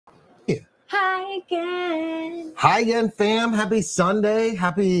Hi again. Hi again, fam. Happy Sunday.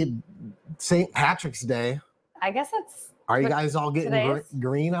 Happy St. Patrick's Day. I guess that's. Are you guys all getting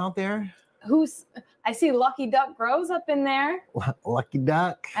green out there? I see Lucky Duck Grows up in there. Lucky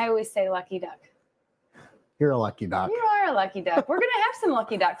Duck. I always say Lucky Duck. You're a lucky duck. You are a lucky duck. We're going to have some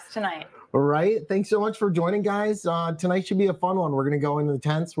lucky ducks tonight. All right. Thanks so much for joining, guys. Tonight should be a fun one. We're going to go into the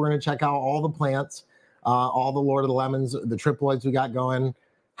tents. We're going to check out all the plants, all the Lord of the Lemons, the Triploids we got going,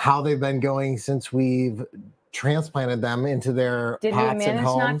 how they've been going since we've transplanted them into their pots and homes. Did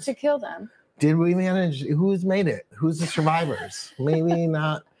we manage not to kill them? Did we manage? Who's made it? Who's the survivors? Maybe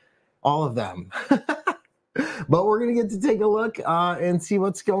not all of them. But we're going to get to take a look and see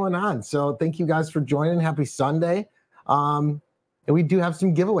what's going on. So thank you guys for joining. Happy Sunday. And we do have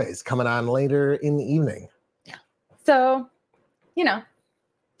some giveaways coming on later in the evening. Yeah. So, you know,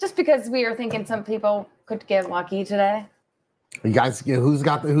 just because we are thinking some people could get lucky today. You guys, who's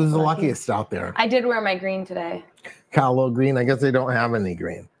the luckiest out there? I did wear my green today. Got a little green. I guess they don't have any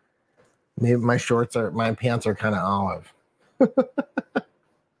green. Maybe my pants are kind of olive.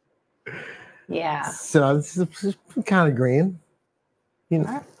 Yeah. So it's kind of green. You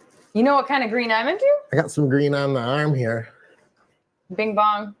know what kind of green I'm into? I got some green on the arm here. Bing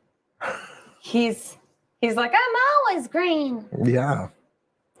bong. He's like, I'm always green. Yeah.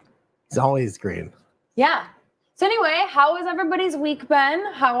 He's always green. Yeah. So anyway, how has everybody's week been?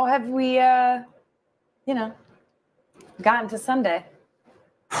 How have we gotten to Sunday?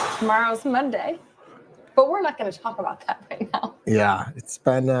 Tomorrow's Monday. But we're not going to talk about that right now. Yeah, it's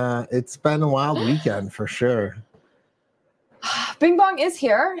been a wild weekend for sure. Bing Bong is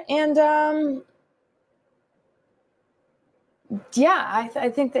here, and yeah, I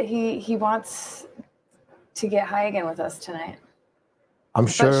think that he wants to get high again with us tonight. I'm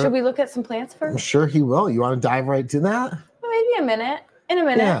sure. But should we look at some plants first? I'm sure he will. You want to dive right to that? Well, maybe in a minute.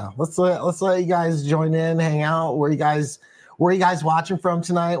 Yeah, let's let you guys join in, hang out. Where are you guys watching from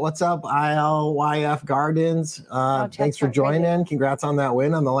tonight? What's up, ILYF Gardens? Thanks for joining. Congrats on that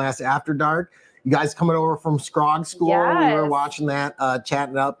win on the last After Dark. You guys coming over from Scrog School. Yes. We were watching that,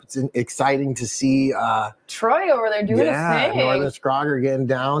 chatting up. It's exciting to see Troy over there doing his thing. Northern Scrog are getting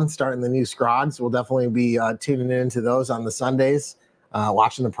down, starting the new Scrogs. We'll definitely be tuning into those on the Sundays,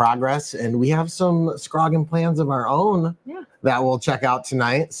 watching the progress. And we have some Scrogging plans of our own that we'll check out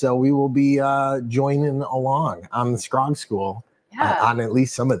tonight. So we will be joining along on the Scrog School on at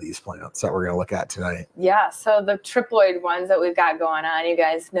least some of these plants that we're going to look at tonight. Yeah, so the Triploid ones that we've got going on, you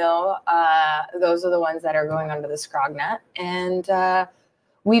guys know, those are the ones that are going under the Scrog net. And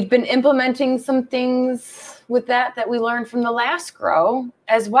we've been implementing some things with that we learned from the last grow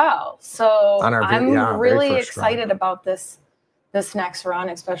as well. So I'm really excited about this next run,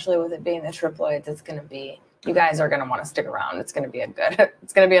 especially with it being the Triploids. It's going to be, you guys are going to want to stick around. It's going to be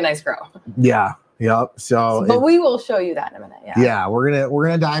it's going to be a nice grow. Yeah. Yep. But we will show you that in a minute. Yeah. Yeah. We're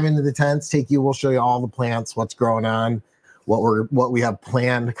going to dive into the tents, we'll show you all the plants, what's growing on, what we have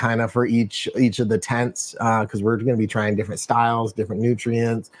planned kind of for each of the tents. Cause we're going to be trying different styles, different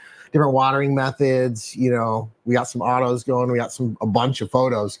nutrients, different watering methods. You know, we got some autos going, we got a bunch of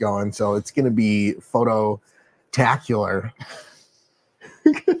photos going. So it's going to be photo-tacular.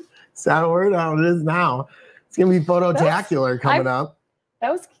 Is that a word? How it is now. It's gonna be phototacular coming up.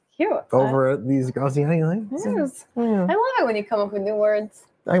 That was cute. Over at these girls. Yeah, you like? Yes. Yeah. I love it when you come up with new words.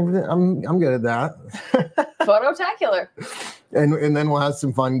 I'm good at that. Phototacular. And then we'll have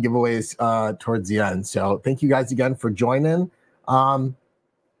some fun giveaways towards the end. So thank you guys again for joining.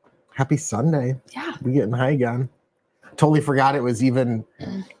 Happy Sunday. Yeah. We're getting high again. Totally forgot it was even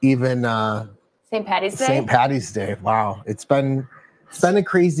St. Patty's Day. St. Patty's Day. Wow. It's been a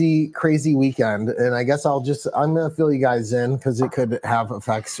crazy weekend, and I guess I'm gonna fill you guys in because it could have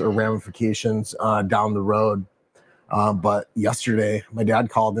effects or ramifications down the road. But yesterday, my dad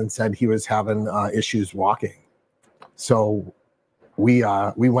called and said he was having issues walking, so we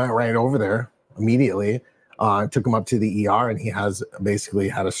went right over there immediately. Took him up to the ER, and he has basically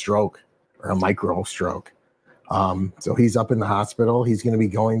had a stroke or a micro stroke. So he's up in the hospital. He's going to be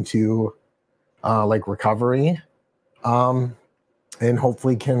going to recovery. And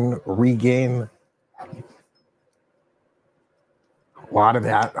hopefully can regain a lot of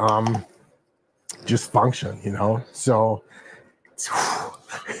that just function, you know. So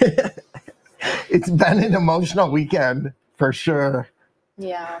it's been an emotional weekend for sure.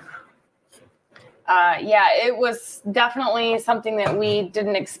 Yeah. It was definitely something that we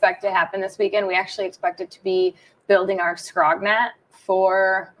didn't expect to happen this weekend. We actually expected to be building our Scrog net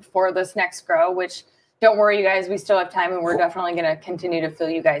for this next grow, which don't worry, you guys, we still have time, and we're definitely going to continue to fill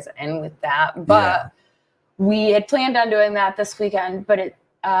you guys in with that. But we had planned on doing that this weekend, but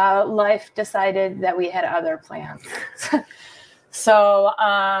life decided that we had other plans. So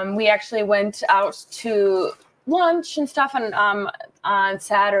we actually went out to lunch and stuff on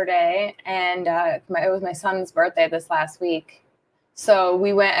Saturday, and it was my son's birthday this last week. So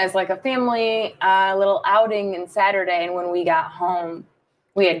we went as like a family little outing on Saturday, and when we got home,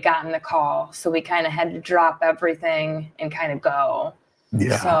 we had gotten the call. So we kind of had to drop everything and kind of go.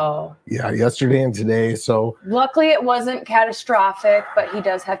 Yeah. So yeah, yesterday and today. So luckily it wasn't catastrophic, but he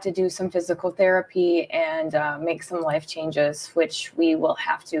does have to do some physical therapy and make some life changes, which we will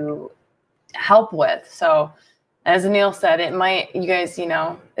have to help with. So as Neil said, it might, you guys, you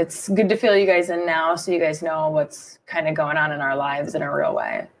know, it's good to fill you guys in now so you guys know what's kind of going on in our lives in a real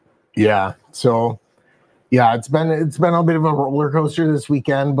way. Yeah. So yeah, it's been a bit of a roller coaster this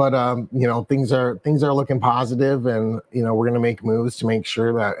weekend, but you know, things are looking positive, and you know, we're gonna make moves to make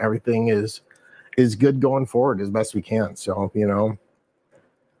sure that everything is good going forward as best we can. So, you know,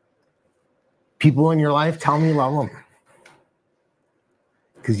 people in your life, tell me you love them,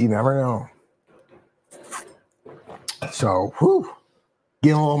 because you never know. So, whew,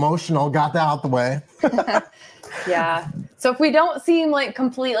 getting a little emotional, got that out the way. Yeah. So if we don't seem like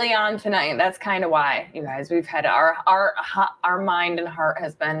completely on tonight, that's kind of why, you guys. We've had our mind and heart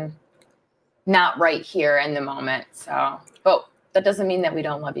has been not right here in the moment. So, but that doesn't mean that we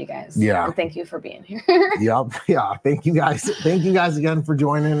don't love you guys. Yeah. And thank you for being here. Yep. Yeah. Thank you guys. Thank you guys again for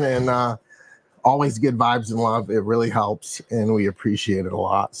joining, and always good vibes and love. It really helps, and we appreciate it a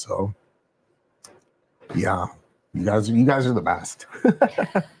lot. So, yeah, you guys are the best.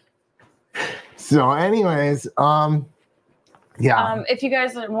 So anyways, yeah. If you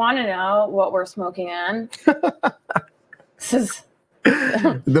guys want to know what we're smoking on, this is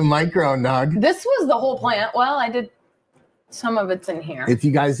the micro nug. This was the whole plant. Well, I did some of it's in here. If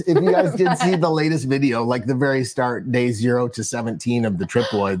you guys did see the latest video, like the very start, day 0 to 17 of the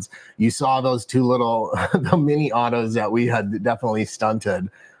Triploids, you saw those two little the mini autos that we had definitely stunted.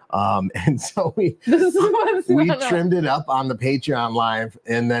 And so we trimmed it up on the Patreon live,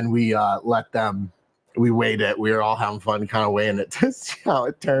 and then we we weighed it. We were all having fun kind of weighing it to see how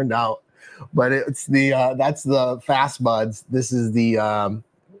it turned out. But it's that's the Fastbuds. This is the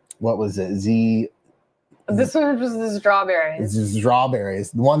what was it? This one was the strawberries. This is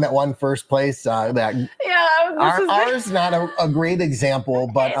strawberries. The one that won first place. Ours not a great example,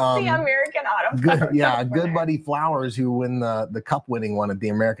 but the American Auto Flower Good Buddy Flowers, who win the cup winning one at the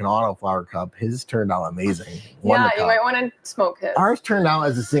American Auto Flower Cup. His turned out amazing. Yeah, you might want to smoke his. Ours turned out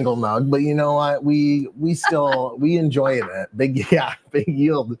as a single nug, but you know what? We still we enjoyed it. Big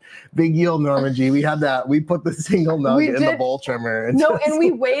yield, Norma G. We had that. We put the single nug in the bowl trimmer. And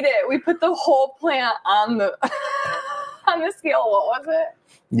we weighed it. We put the whole plant on the on the scale. What was it?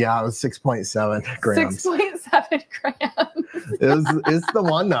 Yeah, it was 6.7 grams. 6.7 grams. It's the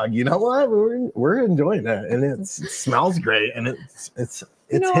one nug. You know what? We're enjoying it, and it smells great, and it's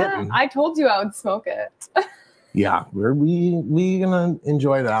hitting. I told you I would smoke it. Yeah, we gonna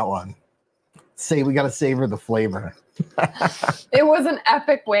enjoy that one. We gotta savor the flavor. It was an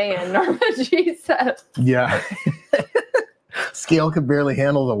epic weigh-in, Norma G said. Yeah. Scale could barely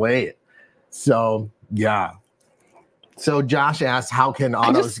handle the weight. So yeah. So Josh asked, how can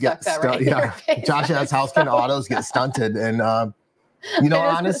autos get stunted? Yeah. Josh asked, how can autos get stunted? And you know,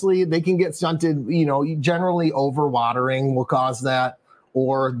 honestly, they can get stunted, you know, generally overwatering will cause that,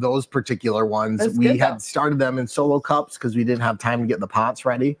 or those particular ones. We had started them in solo cups because we didn't have time to get the pots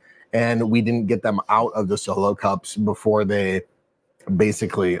ready, and we didn't get them out of the solo cups before they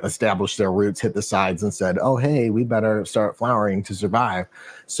basically established their roots, hit the sides, and said, oh, hey, we better start flowering to survive.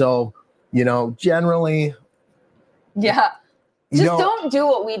 So, you know, generally, don't do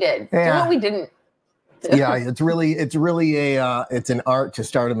what we did. Do what we didn't do. Yeah, it's really it's an art to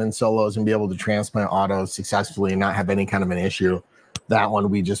start them in solos and be able to transplant autos successfully and not have any kind of an issue. That one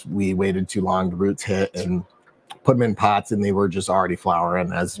we waited too long, the roots hit, and put them in pots, and they were just already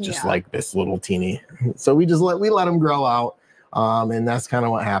flowering as just like this little teeny. So we let them grow out, and that's kind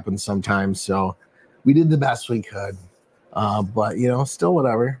of what happens sometimes. So we did the best we could, but you know, still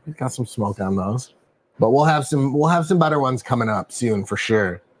whatever. We got some smoke on those, but we'll have some better ones coming up soon for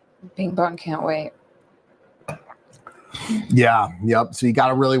sure. Bing Bong can't wait. Yeah, yep. So you got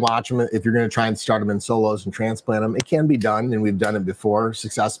to really watch them if you're going to try and start them in solos and transplant them. It can be done, and we've done it before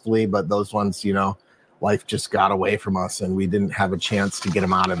successfully, but those ones, you know, life just got away from us, and we didn't have a chance to get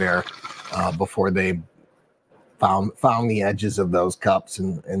them out of there before they found the edges of those cups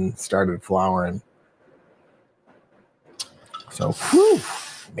and started flowering. So, whew,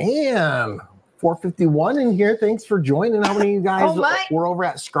 man, 451 in here. Thanks for joining. How many of you guys were over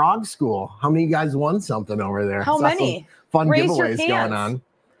at Scrog School? How many of you guys won something over there? How many? Fun giveaways going on.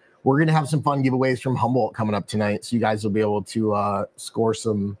 we're going to have some fun giveaways from Humboldt coming up tonight. So you guys will be able to score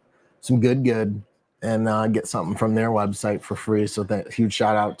some good and get something from their website for free. So huge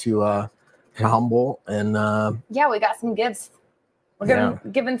shout out to Humboldt. And yeah, we got some gifts. We're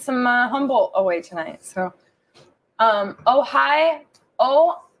giving some Humboldt away tonight. So Oh Hi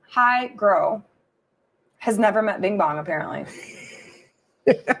Grow has never met Bing Bong, apparently.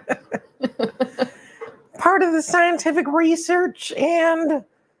 Part of the scientific research and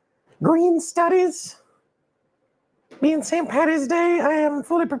green studies. Being St. Patty's Day, I am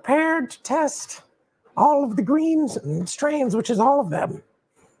fully prepared to test all of the greens and strains, which is all of them.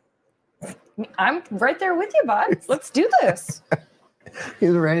 I'm right there with you, bud. Let's do this.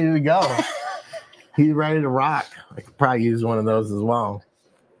 He's ready to go. He's ready to rock. I could probably use one of those as well.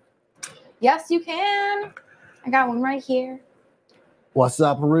 Yes, you can. I got one right here. What's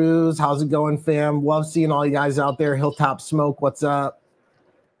up, Ruse? How's it going, fam? Love seeing all you guys out there. Hilltop Smoke, what's up?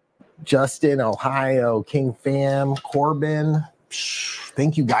 Justin, Ohio, King Fam, Corbin.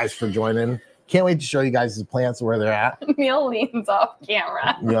 Thank you guys for joining. Can't wait to show you guys the plants where they're at. Neil leans off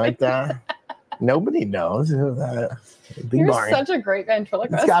camera. You like that? Nobody knows who that. You're Barney. Such a great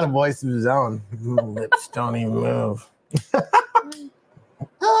ventriloquist. He's got a voice of his own. Lips don't even move.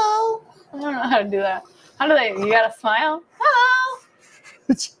 Hello. I don't know how to do that. How do they? You gotta smile. Hello.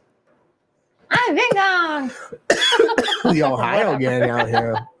 I'm Bing Bong. The Ohio gang out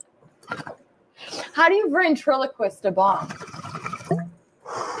here. How do you ventriloquist a bong?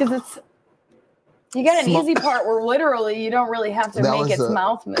 Because it's you got an easy part where literally you don't really have to make its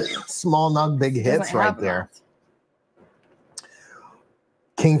mouth move. Small nug, big hits right there.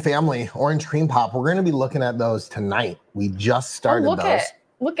 King Family, Orange Cream Pop. We're going to be looking at those tonight. We just started those.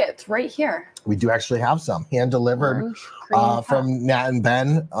 Look at it's right here. We do actually have some hand delivered from Nat and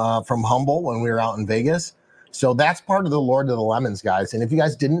Ben from Humboldt when we were out in Vegas. So that's part of the Lord of the Lemons, guys. And if you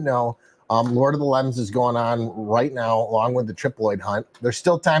guys didn't know, Lord of the Lemons is going on right now along with the Triploid hunt. There's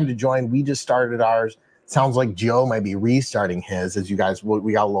still time to join. We just started ours. Sounds like Joe might be restarting his. As you guys,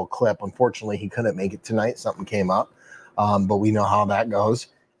 we got a little clip. Unfortunately, he couldn't make it tonight. Something came up, but we know how that goes.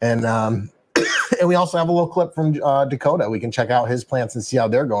 And and we also have a little clip from Dakota. We can check out his plants and see how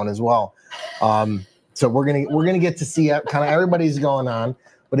they're going as well. So we're gonna get to see kind of everybody's going on.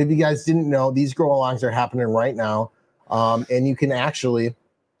 But if you guys didn't know, these grow alongs are happening right now, and you can actually.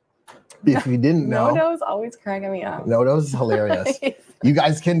 If you didn't know, Nodo's always cracking me up. Nodo's hilarious. You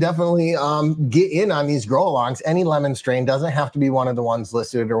guys can definitely get in on these grow alongs. Any lemon strain doesn't have to be one of the ones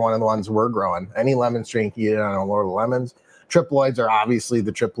listed or one of the ones we're growing. Any lemon strain can get in on a Lord of the Lemons. Triploids are obviously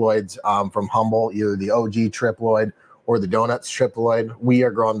the Triploids from Humboldt, either the OG Triploid or the Donutz Triploid. We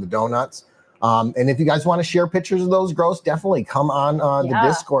are growing the Donutz. And if you guys want to share pictures of those grows, definitely come on the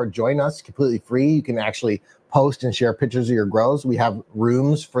Discord. Join us completely free. You can actually post and share pictures of your grows. We have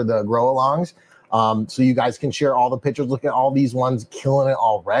rooms for the grow alongs. So you guys can share all the pictures. Look at all these ones killing it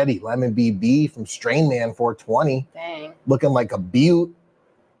already. Lemon BB from Strain Man 420. Dang. Looking like a beaut.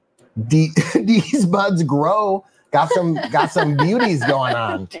 These buds grow. Got some beauties going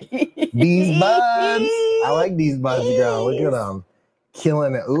on. These buds. I like these buds grow. Look at them.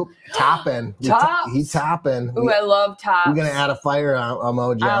 Killing it. Oop, topping. He's topping. Ooh, I love tops. We're gonna add a fire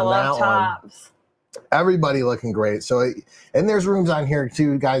emoji on that tops. one. Everybody looking great. So, and there's rooms on here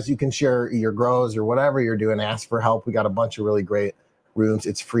too, guys. You can share your grows or whatever you're doing. Ask for help. We got a bunch of really great rooms.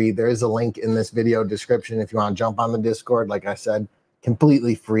 It's free. There is a link in this video description if you want to jump on the Discord. Like I said,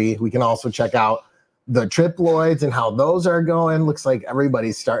 completely free. We can also check out the Triploids and how those are going. Looks like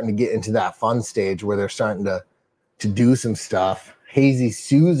everybody's starting to get into that fun stage where they're starting to do some stuff. Hazy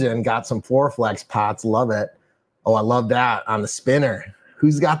Susan got some Florflex pots. Love it. Oh, I love that on the spinner.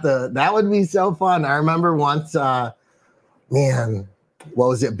 Who's got that would be so fun. I remember once, man, what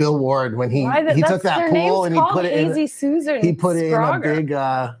was it? Bill Ward, when he took that pool and he put it Lazy in, Susan. he put it in a big,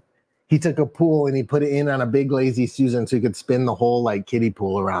 he took a pool and he put it in on a big Lazy Susan so he could spin the whole like kiddie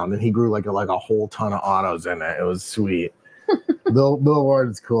pool around, and he grew like a whole ton of autos in it. It was sweet. Bill Ward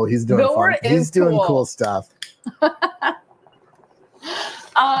is cool. He's doing fun. He's doing cool stuff.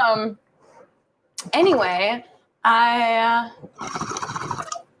 Anyway, I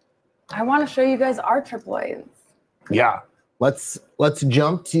want to show you guys our Triploids. Yeah, let's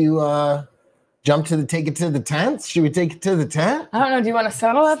jump to take it to the tent. Should we take it to the tent? I don't know. Do you want to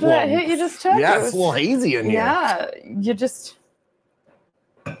settle after that hit you just took? Yeah, it's a little hazy in here. Yeah, you just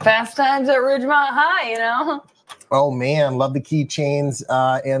fast times at Ridgemont High, you know. Oh man, love the keychains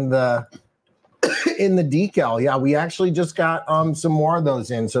and the in the decal. Yeah, we actually just got some more of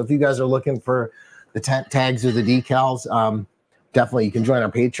those in. So if you guys are looking for the tent tags or the decals, definitely you can join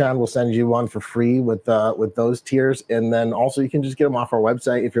our Patreon. We'll send you one for free with those tiers, and then also you can just get them off our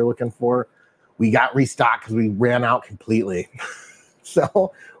website if you're looking for. We got restocked because we ran out completely,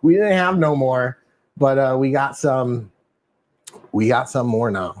 so we didn't have no more, but we got some. We got some more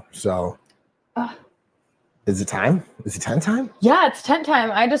now. So, is it time? Is it 10 time? Yeah, it's 10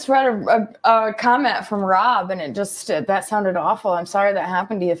 time. I just read a comment from Rob, and it just that sounded awful. I'm sorry that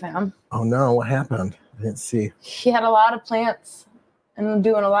happened to you, fam. Oh no, what happened? I didn't see. He had a lot of plants and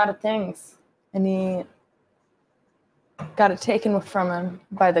doing a lot of things, and he got it taken from him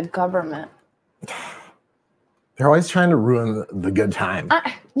by the government. They're always trying to ruin the good time.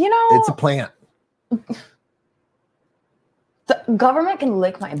 You know, it's a plant. The government can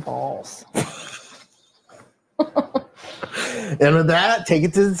lick my balls. And with that, take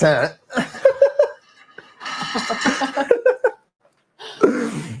it to the tent.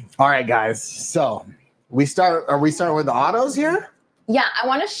 All right, guys. So are we starting with the autos here? Yeah, I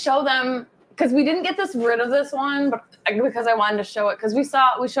want to show them because we didn't get rid of this one, but because I wanted to show it because we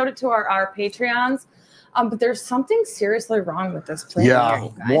showed it to our Patreons. But there's something seriously wrong with this plant. Yeah, here,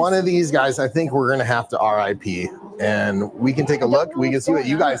 you guys. One of these guys, I think we're gonna have to RIP, and we can take a look. We can see what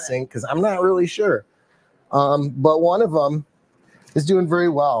you guys think because I'm not really sure. But one of them is doing very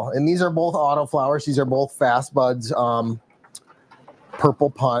well, and these are both auto flowers. These are both Fastbuds,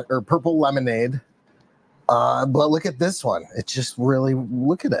 purple lemonade. But look at this one. It's just really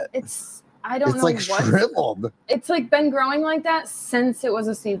look at it. It's like shriveled. It's like been growing like that since it was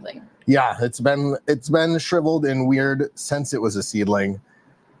a seedling. Yeah, it's been shriveled and weird since it was a seedling.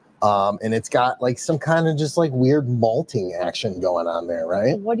 And it's got like some kind of just like weird malting action going on there,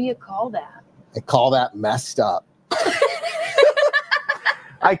 right? What do you call that? I call that messed up.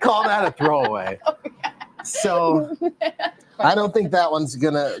 I call that a throwaway. Oh, yeah. So I don't think that one's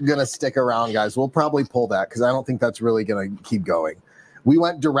gonna stick around, guys. We'll probably pull that because I don't think that's really gonna keep going. We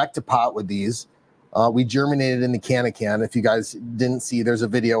went direct to pot with these. We germinated in the can. If you guys didn't see, there's a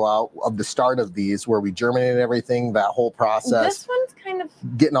video out of the start of these where we germinated everything, that whole process. This one's kind of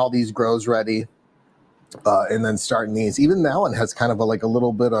getting all these grows ready, and then starting these. Even that one has kind of a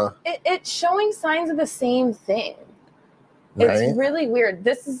little bit of. It's showing signs of the same thing. Right? It's really weird.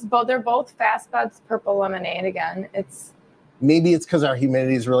 They're both Fastbuds purple lemonade again. Maybe it's because our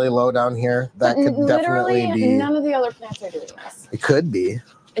humidity is really low down here. That could definitely be. None of the other plants are doing this. It could be.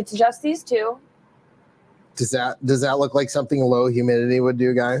 It's just these two. Does that look like something low humidity would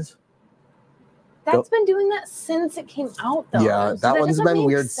do, guys? That's been doing that since it came out, though. Yeah, that one's been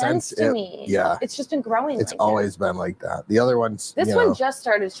weird since to me. Yeah, it's just been growing. It's always been like that. The other ones. This one just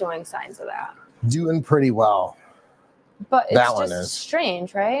started showing signs of that. Doing pretty well. But it's just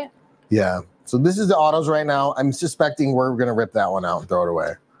strange, right? Yeah. So this is the autos right now. I'm suspecting we're gonna rip that one out and throw it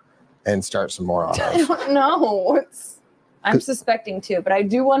away, and start some more autos. I don't know. I'm suspecting too, but I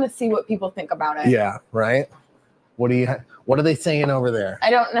do want to see what people think about it. Yeah. Right. What are they saying over there? I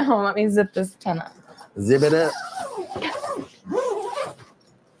don't know. Let me zip this pen up. Zip it up.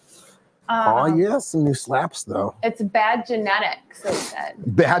 Oh yeah, some new slaps though. It's bad genetics, they said.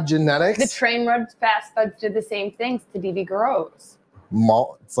 Bad genetics? The train road Fastbuds did the same things to DB grows.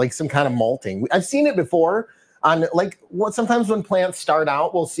 It's like some kind of malting. I've seen it before on sometimes when plants start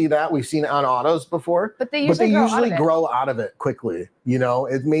out, we'll see that. We've seen it on autos before. But they usually grow out of it quickly. You know,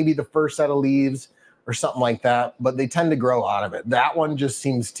 it may be the first set of leaves or something like that, but they tend to grow out of it. That one just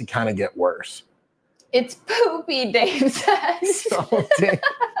seems to kind of get worse. It's poopy, Dave says. So,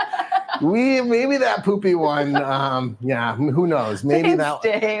 maybe that poopy one, yeah, who knows? Maybe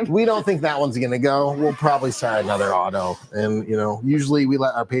Dave. We don't think that one's gonna go. We'll probably start another auto, and usually we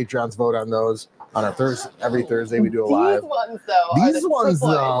let our Patreons vote on those on our every Thursday we do a live. These ones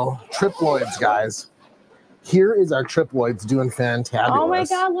though, Triploids, guys. Here is our Triploids doing fantabulous. Oh my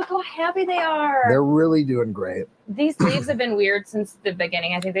God, look how happy they are. They're really doing great. These leaves have been weird since the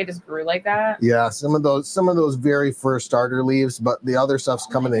beginning. I think they just grew like that. Yeah, some of those very first starter leaves, but the other stuff's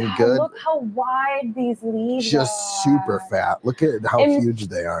coming in good. Look how wide these leaves are. Just super fat. Look at how huge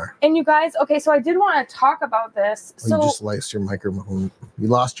they are. And you guys, okay, so I did want to talk about this. You just sliced your microphone. You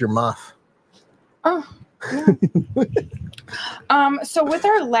lost your muff. Oh. Yeah. So with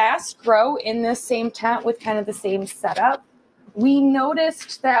our last grow in this same tent with kind of the same setup, we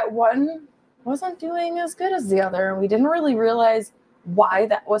noticed that one wasn't doing as good as the other. And we didn't really realize why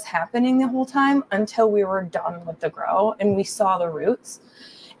that was happening the whole time until we were done with the grow and we saw the roots.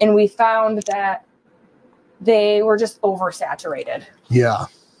 And we found that they were just oversaturated. Yeah,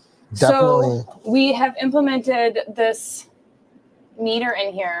 definitely. So we have implemented this meter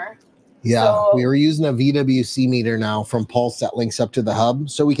in here Yeah, So, we were using a VWC meter now from Pulse that links up to the hub,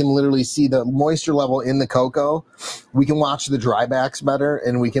 so we can literally see the moisture level in the cocoa. We can watch the drybacks better,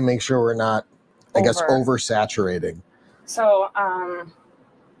 and we can make sure we're not, I guess, oversaturating. So,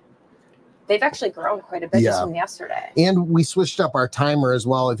 they've actually grown quite a bit just from yesterday. And we switched up our timer as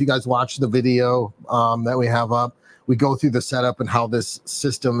well. If you guys watch the video that we have up, we go through the setup and how this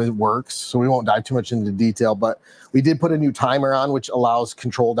system works. So we won't dive too much into detail, but we did put a new timer on, which allows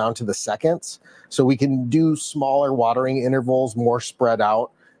control down to the seconds. So we can do smaller watering intervals, more spread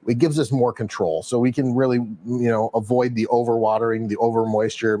out. It gives us more control. So we can really, avoid the overwatering, the over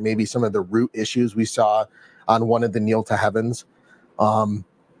moisture, maybe some of the root issues we saw on one of the Kneel to Heavens.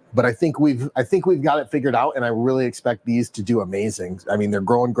 But I think we've got it figured out, and I really expect these to do amazing. I mean, they're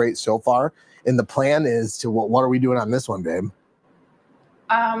growing great so far, and the plan is to what are we doing on this one, babe?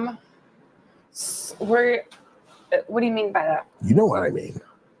 What do you mean by that? You know what I mean.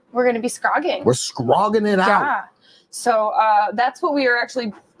 We're going to be scrogging. We're scrogging it out. Yeah. So that's what we are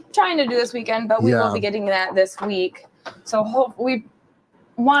actually trying to do this weekend, but we will be getting that this week. So we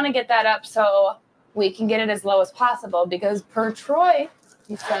want to get that up so we can get it as low as possible, because per Troy,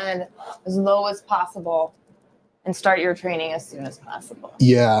 he said as low as possible and start your training as soon as possible.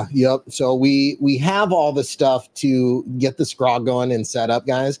 Yeah, yep. So we have all the stuff to get the scrog going and set up,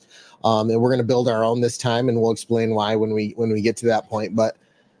 guys. And we're going to build our own this time, and we'll explain why when we get to that point. But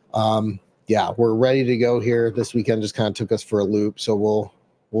yeah, we're ready to go here. This weekend just kind of took us for a loop, so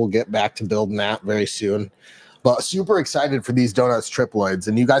we'll get back to building that very soon. But super excited for these Donutz Triploids,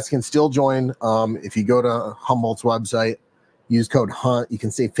 and you guys can still join. If you go to Humboldt's website, use code HUNT, you can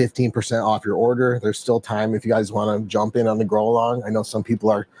save 15% off your order. There's still time if you guys want to jump in on the grow along. I know some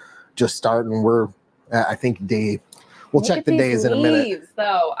people are just starting. We're at, I think, we'll check the days in a minute.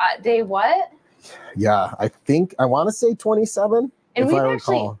 Though, day what? Yeah, I want to say 27. And we've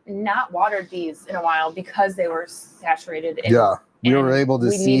actually not watered these in a while because they were saturated. We were able to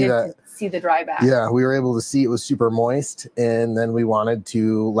see that. See the dry back. Yeah, we were able to see it was super moist, and then we wanted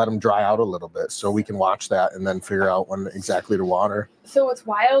to let them dry out a little bit so we can watch that and then figure out when exactly to water. So it's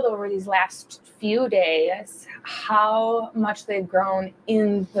wild over these last few days how much they've grown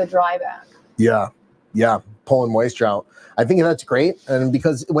in the dry back. Yeah, pulling moisture out. I think that's great, and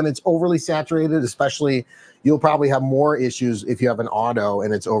because when it's overly saturated, especially, you'll probably have more issues if you have an auto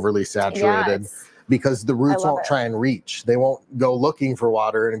and it's overly saturated. Because the roots won't try and reach. They won't go looking for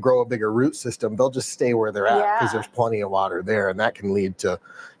water and grow a bigger root system. They'll just stay where they're at because there's plenty of water there, and that can lead to,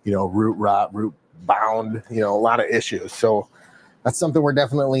 root rot, root bound, a lot of issues. So that's something we're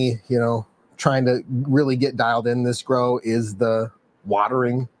definitely, trying to really get dialed in this grow is the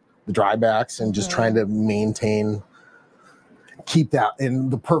watering, the drybacks, and just trying to keep that in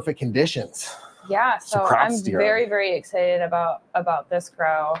the perfect conditions. Yeah, so I'm very, very excited about this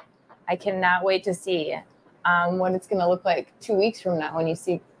grow. I cannot wait to see what it's going to look like 2 weeks from now when you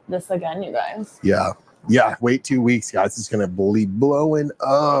see this again, you guys. Yeah. Wait 2 weeks, guys. It's going to be blowing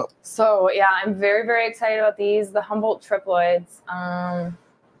up. So, yeah, I'm very, very excited about these, the Humboldt Triploids.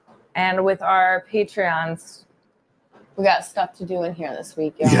 And with our Patreons, we got stuff to do in here this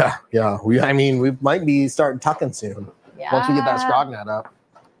week. Yeah. We might be starting tucking soon. Yeah. Once we get that scrog net up.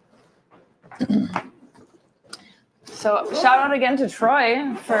 So shout out again to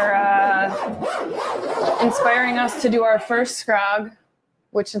Troy for inspiring us to do our first scrog,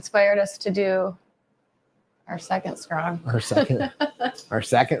 which inspired us to do our second scrog. Our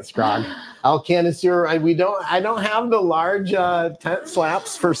second scrog. Alcanisur. I don't have the large tent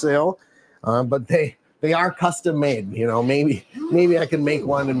slaps for sale, but they are custom made. Maybe I can make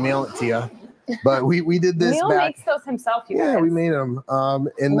one and mail it to you. But we did this. Neil makes those himself, you guys. Yeah, we made them.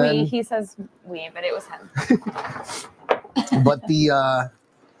 And then he says we, but it was him. But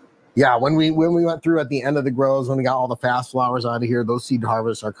when we went through at the end of the grows, when we got all the fast flowers out of here, those seed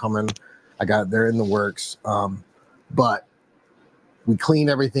harvests are coming. They're in the works. But we cleaned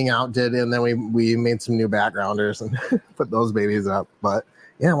everything out, and then we made some new backgrounders and put those babies up. But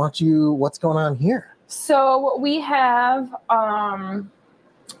yeah, what's going on here? So we have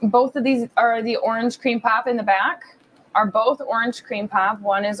both of these are the orange cream pop in the back, are both orange cream pop.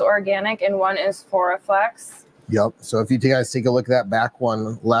 One is organic and one is Foraflex. Yep. So if you guys take a look at that back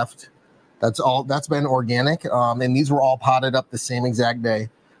one left, that's been organic. And these were all potted up the same exact day.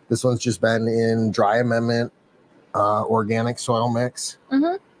 This one's just been in dry amendment, organic soil mix.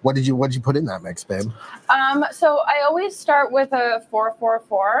 Mm-hmm. What did you put in that mix, babe? So I always start with a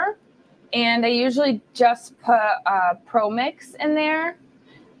 4-4-4, and I usually just put Pro Mix in there.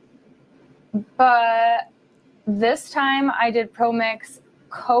 But this time I did Pro Mix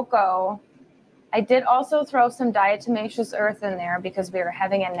Cocoa I did also throw some diatomaceous earth in there because we were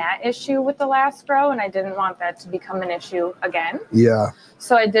having a gnat issue with the last grow, and I didn't want that to become an issue again. Yeah.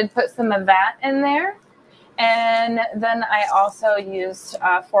 So I did put some of that in there. And then I also used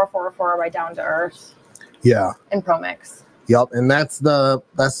 444 by Down to Earth. Yeah. And Pro Mix. Yep. And that's the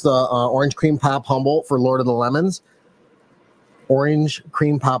Orange Cream Pop Humboldt for Lord of the Lemons. Orange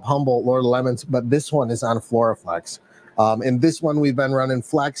Cream Pop Humboldt, Lord of the Lemons. But this one is on Floraflex. And this one we've been running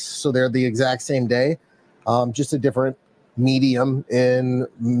Flex, so they're the exact same day, just a different medium in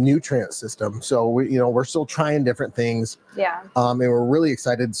nutrient system. So we're still trying different things. Yeah. And we're really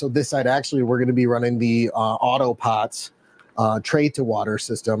excited. So this side, actually, we're going to be running the Auto Pots tray to water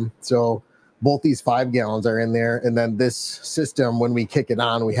system. So both these 5 gallons are in there. And then this system, when we kick it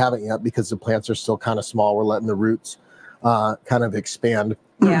on, we haven't yet because the plants are still kind of small. We're letting the roots kind of expand.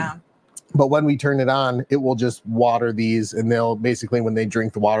 Yeah. But when we turn it on, it will just water these, and they'll basically, when they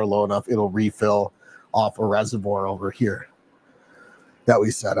drink the water low enough, it'll refill off a reservoir over here that we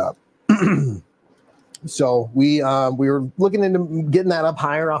set up. So we were looking into getting that up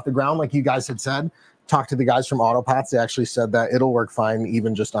higher off the ground, like you guys had said. Talked to the guys from Autopots. They actually said that it'll work fine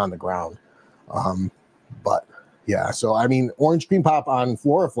even just on the ground. But yeah, so I mean, Orange Cream Pop on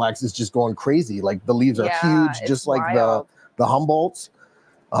Floraflex is just going crazy. Like the leaves are huge, just like wild. the Humboldts.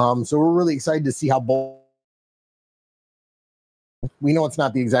 So we're really excited to see how both. We know it's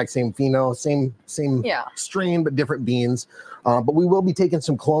not the exact same pheno, same strain, but different beans. But we will be taking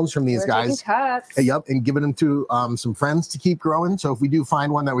some clones from these guys. Yep, and giving them to some friends to keep growing. So if we do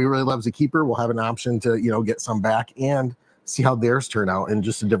find one that we really love as a keeper, we'll have an option to get some back and see how theirs turn out in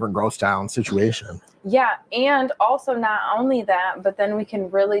just a different growth style and situation. Yeah, and also not only that, but then we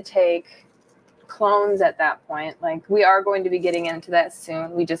can really take clones at that point. Like, we are going to be getting into that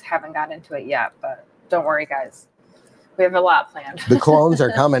soon. We just haven't got into it yet, but don't worry, guys. We have a lot planned. The clones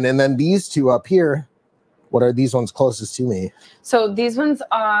are coming. And then these two up here, what are these ones closest to me? So these ones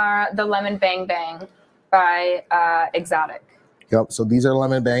are the Lemon Bang Bang by Exotic. Yep. So these are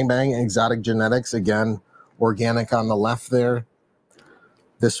Lemon Bang Bang, Exotic Genetics. Again, organic on the left there.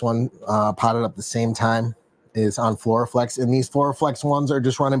 This one potted up the same time is on Floraflex. And these Floraflex ones are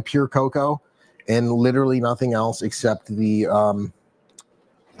just running pure cocoa and literally nothing else except the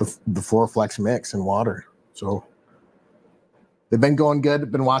Floraflex mix and water. So they've been going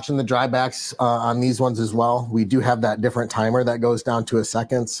good. Been watching the drybacks on these ones as well. We do have that different timer that goes down to a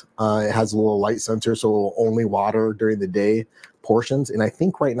seconds. It has a little light sensor, so it will only water during the day portions. And I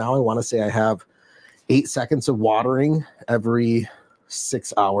think right now I want to say I have 8 seconds of watering every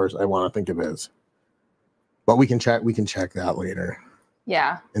 6 hours. I want to think it is, but we can check that later.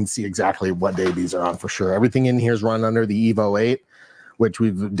 Yeah. And see exactly what day these are on for sure. Everything in here is run under the Evo 8, which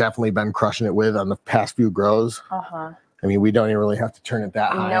we've definitely been crushing it with on the past few grows. Uh-huh. I mean, we don't even really have to turn it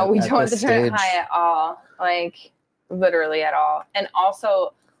that high. No, we don't have to turn it high at all. Like, literally at all. And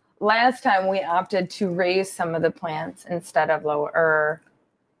also, last time we opted to raise some of the plants instead of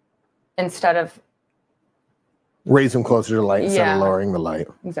raise them closer to light instead of lowering the light.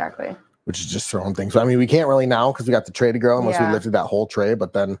 Exactly. Which is just throwing things. So, I mean, we can't really now because we got the tray to grow unless we lifted that whole tray.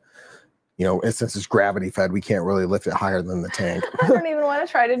 But then, since it's gravity fed, we can't really lift it higher than the tank. I don't even want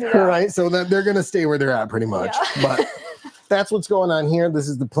to try to do that. Right. So that they're going to stay where they're at pretty much. Yeah. But that's what's going on here. This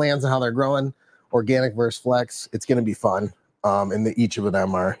is the plans and how they're growing. Organic versus flex. It's going to be fun. And each of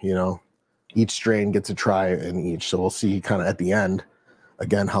them are, each strain gets a try in each. So we'll see kind of at the end,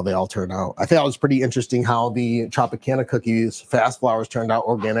 again, how they all turn out. I thought it was pretty interesting how the Tropicana cookies fast flowers turned out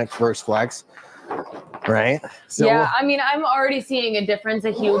organic versus flex. Right. So, yeah. I mean, I'm already seeing a difference,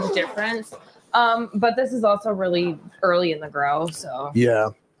 a huge difference. But this is also really early in the grow. So yeah.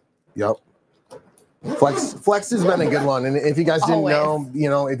 Yep. Flex has been a good one. And if you guys didn't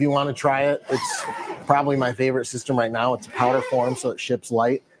know, if you want to try it, it's probably my favorite system right now. It's powder form, so it ships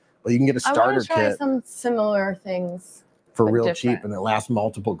light, but you can get a starter kit. I want to try some similar things for real cheap, and it lasts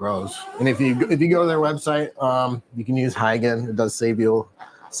multiple grows. And if you go to their website, you can use Highigan. It does save you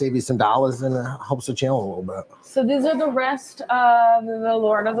some dollars and helps the channel a little bit. So these are the rest of the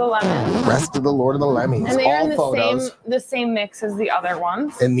Lord of the Lemons. Rest of the Lord of the Lemons. And they're in the same mix as the other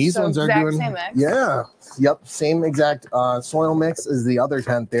ones. And these ones are doing same mix. Yeah. Yep. Same exact soil mix as the other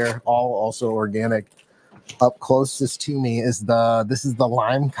tent there. All also organic. Up closest to me is this is the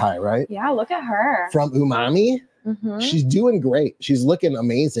Limecai, right? Yeah, look at her. From Umami. Mm-hmm. She's doing great. She's looking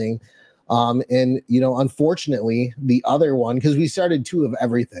amazing. And unfortunately, the other one, because we started 2 of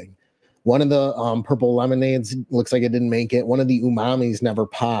everything. One of the purple lemonades looks like it didn't make it. One of the Umamis never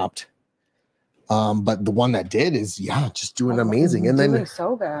popped. But the one that did is just doing amazing. And then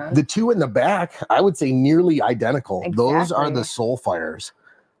so good. The 2 in the back, I would say nearly identical. Exactly. Those are the Solfires,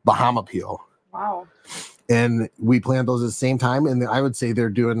 Bahama peel. Wow. And we planted those at the same time. And I would say they're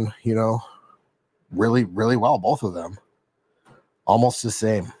doing, you know, really, really well, both of them. Almost the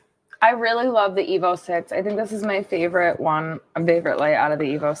same. I really love the Evo 6. I think this is my favorite one, a favorite light out of the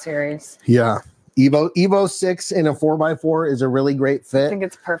Evo series. Yeah. Evo 6 in a 4x4 is a really great fit. I think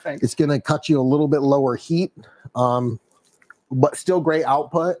it's perfect. It's going to cut you a little bit lower heat, but still great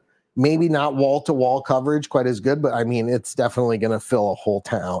output. Maybe not wall-to-wall coverage quite as good, but I mean, it's definitely going to fill a whole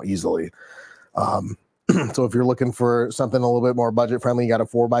town easily. So if you're looking for something a little bit more budget-friendly, you got a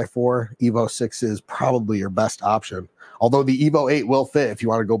 4x4, Evo 6 is probably your best option. Although the Evo 8 will fit if you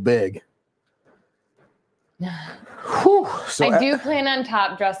want to go big. Whew. So I do plan on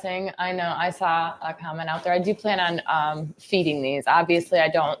top dressing. I know I saw a comment out there. I do plan on feeding these. Obviously, I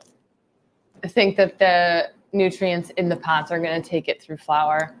don't think that the nutrients in the pots are going to take it through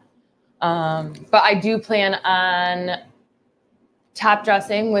flower. But I do plan on top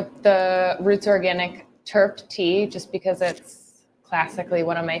dressing with the Roots Organic Terp tea, just because it's classically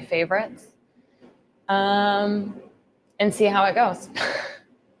one of my favorites. And see how it goes.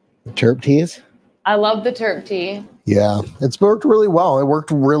 Terp teas? I love the terp tea. Yeah, it's worked really well. It worked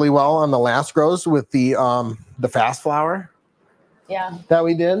really well on the last grows with the fast flower. Yeah. That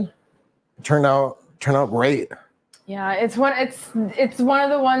we did. Turned out great. Yeah, it's one of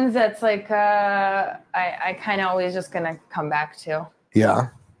the ones that's like I kind of always just gonna come back to. Yeah.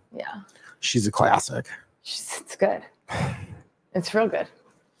 Yeah. She's a classic. It's good. It's real good.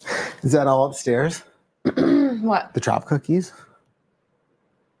 Is that all upstairs? What? The Trop cookies?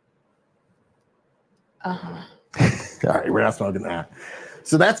 Uh-huh. All right, we're not smoking that.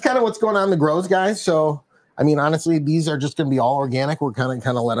 So that's kind of what's going on in the grows, guys. So, I mean, honestly, these are just going to be all organic. We're kind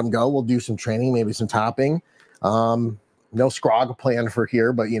of let them go. We'll do some training, maybe some topping. No scrog planned for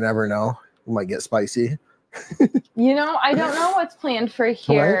here, but you never know. We might get spicy. You know, I don't know what's planned for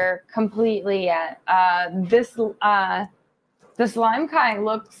here completely yet. This Limecai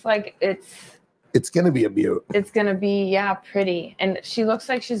looks like it's going to be a beaut. It's going to be, yeah, pretty. And she looks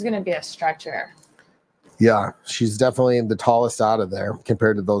like she's going to be a stretcher. Yeah, she's definitely the tallest out of there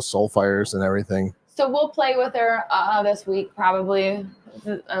compared to those Solfires and everything. So we'll play with her this week probably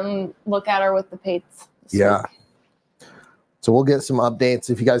and look at her with the pates. Yeah. Week. So we'll get some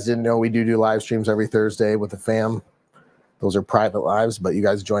updates. If you guys didn't know, we do live streams every Thursday with the fam. Those are private lives, but you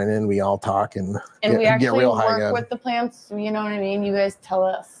guys join in. We all talk and we actually get real work with the plants. You know what I mean? You guys tell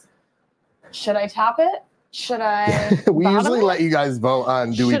us, should I top it? Should I? We usually let you guys vote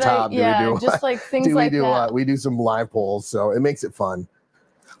on do we top, do we do what? Just like things like that. What? We do some live polls, so it makes it fun.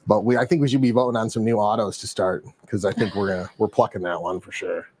 But I think we should be voting on some new autos to start, because I think we're plucking that one for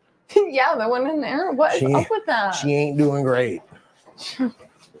sure. Yeah, the one in there. What is up with that? She ain't doing great.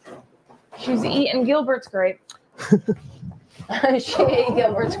 She's eating Gilbert's grape. She ate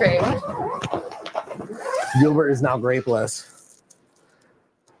Gilbert's grape. Gilbert is now grapeless.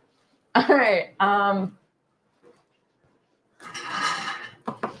 All right.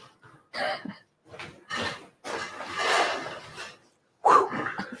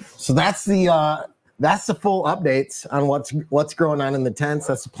 So that's the full updates on what's going on in the tents.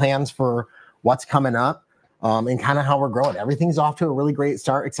 That's the plans for what's coming up, and kind of how we're growing. Everything's off to a really great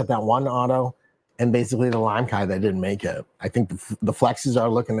start, except that one auto and basically the Limecai that didn't make it. I think the flexes are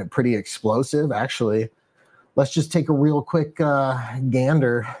looking at pretty explosive. Actually, let's just take a real quick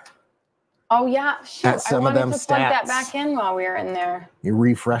gander. Oh yeah, shoot. At some of them to stats. plug that back in while we were in there. You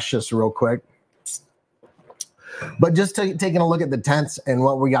refresh this real quick. But just taking a look at the tents and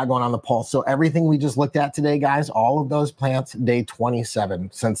what we got going on the pulse. So everything we just looked at today, guys, all of those plants, day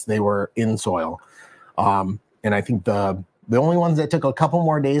 27 since they were in soil. And I think the only ones that took a couple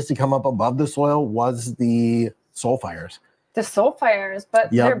more days to come up above the soil was the Solfires. The Solfires,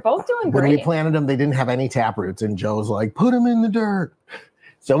 but they're both doing great. When we planted them, they didn't have any taproots, and Joe's like, put them in the dirt.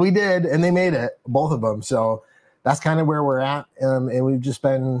 So we did, and they made it, both of them. So that's kind of where we're at. And we've just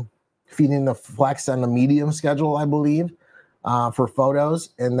been feeding the flex on the medium schedule, I believe, for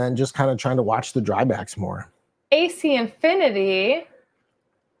photos, and then just kind of trying to watch the drybacks more. AC Infinity.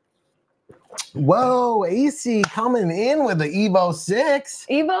 Whoa, AC coming in with the Evo 6.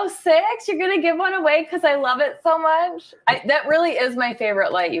 Evo 6, you're going to give one away because I love it so much. That really is my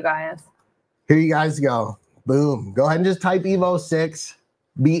favorite light, you guys. Here you guys go. Boom. Go ahead and just type Evo 6.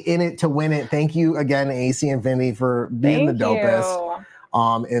 Be in it to win it. Thank you again, AC Infinity, for being the dopest.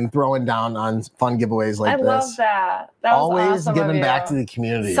 And throwing down on fun giveaways like this. I love that. That was always awesome giving back to the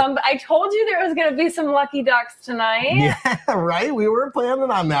community. I told you there was going to be some lucky ducks tonight. Yeah, right? We were planning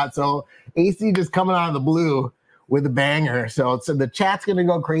on that. So AC just coming out of the blue with a banger. So the chat's going to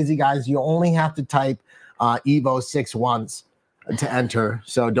go crazy, guys. You only have to type Evo 6 once to enter.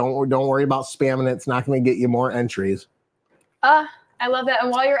 So don't worry about spamming it. It's not going to get you more entries. I love that.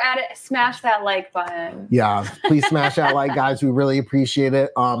 And while you're at it, smash that like button. Yeah, please smash that like, guys. We really appreciate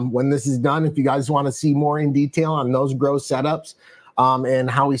it. When this is done, if you guys want to see more in detail on those grow setups and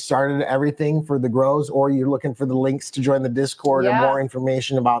how we started everything for the grows, or you're looking for the links to join the Discord and more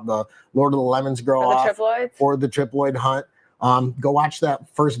information about the Lord of the Lemons grow off or the Triploid hunt, go watch that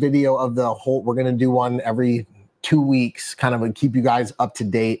first video of the whole. We're going to do one every 2 weeks, kind of keep you guys up to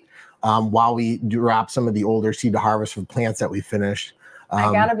date. While we drop some of the older seed to harvest for plants that we finished.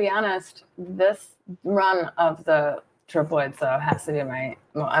 I gotta be honest, this run of the Triploids though has to be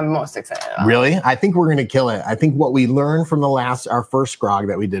I'm most excited about. Really? I think we're gonna kill it. I think what we learned from our first scrog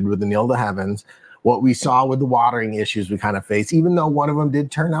that we did with the Kneel to Heavens, what we saw with the watering issues we kind of faced, even though one of them did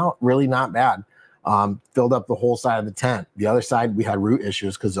turn out really not bad, filled up the whole side of the tent. The other side, we had root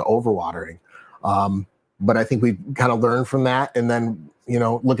issues because of overwatering. But I think we kind of learned from that, and then, you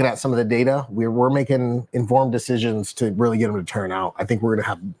know, looking at some of the data, we're making informed decisions to really get them to turn out. I think we're going to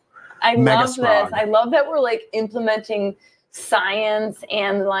have I love this. I love that we're like implementing science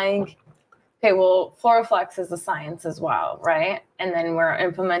and like, okay, well, Floraflex is a science as well, right? And then we're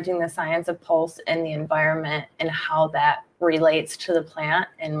implementing the science of pulse in the environment and how that relates to the plant.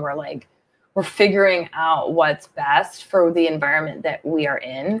 And we're figuring out what's best for the environment that we are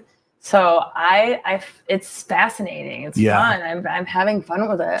in. So it's fascinating. It's fun. I'm having fun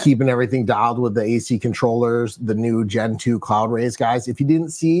with it. Keeping everything dialed with the AC controllers, the new Gen 2 Cloud Rays, guys. If you didn't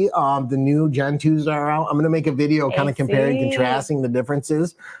see the new Gen 2s that are out, I'm going to make a video kind of comparing, contrasting the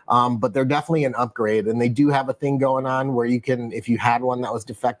differences. But they're definitely an upgrade. And they do have a thing going on where you can, if you had one that was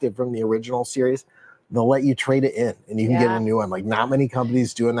defective from the original series, they'll let you trade it in and you can get a new one. Like, not many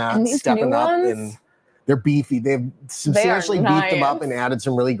companies doing that, and stepping up and they're beefy. They've substantially beefed them up and added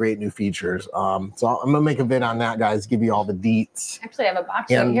some really great new features. So I'm going to make a vid on that, guys, give you all the deets. Actually, I have a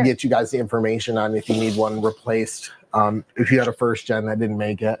box and right here. Get you guys the information on if you need one replaced. If you had a first gen that didn't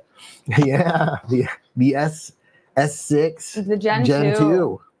make it. Yeah, the S6. The Gen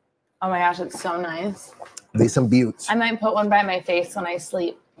 2. Oh my gosh, it's so nice. They some buttes. I might put one by my face when I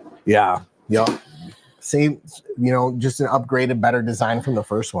sleep. Yeah, yep. Same, you know, just an upgraded, better design from the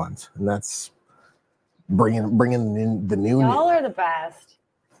first ones. And that's bringing in the new. Y'all are the best.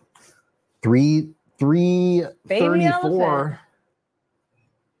 334.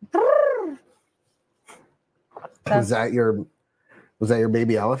 Was that your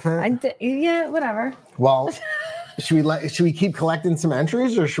baby elephant? Yeah, whatever. Well, should we keep collecting some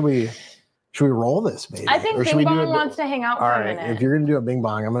entries, or should we roll this, baby? I think Bing Bong wants to hang out for a minute. If you're gonna do a Bing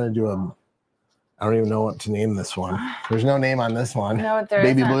Bong, I'm gonna do I don't even know what to name this one. There's no name on this one. No, there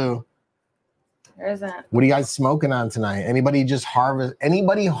Baby isn't. Blue. There isn't. What are you guys smoking on tonight? Anybody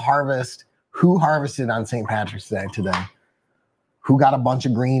harvest? Who harvested on St. Patrick's Day today? Who got a bunch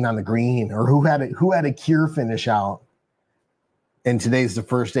of green on the green, or who had a cure finish out? And today's the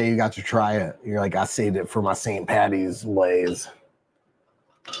first day you got to try it. You're like, I saved it for my St. Patty's blaze.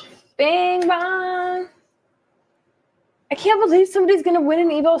 Bing Bong. I can't believe somebody's gonna win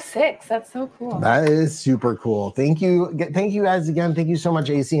an Evo 6. That's so cool. That is super cool. Thank you guys again. Thank you so much,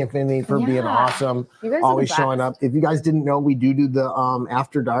 AC Infinity, for being awesome. You guys always showing up. If you guys didn't know, we do the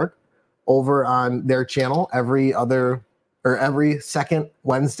After Dark over on their channel every second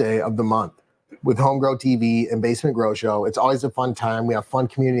Wednesday of the month with Home Grow TV and Basement Grow Show. It's always a fun time. We have fun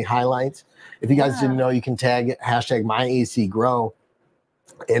community highlights. If you guys didn't know, you can tag #MyACGrow.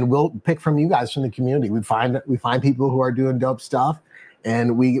 And we'll pick from you guys from the community. We find people who are doing dope stuff,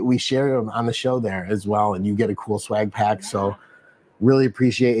 and we share them on the show there as well. And you get a cool swag pack. So really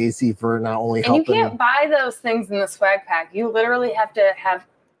appreciate AC for not only helping. And you can't buy those things in the swag pack. You literally have to have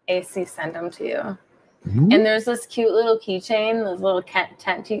AC send them to you. Mm-hmm. And there's this cute little keychain, this little tent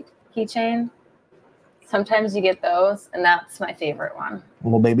keychain. Sometimes you get those, and that's my favorite one.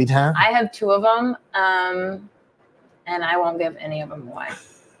 Little baby time. I have 2 of them, and I won't give any of them away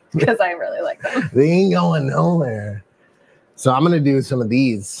because I really like them. They ain't going nowhere. So I'm gonna do some of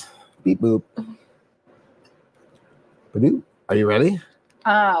these. Beep boop. Ba-doop. Are you ready?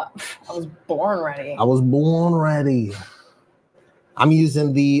 I was born ready. I was born ready. I'm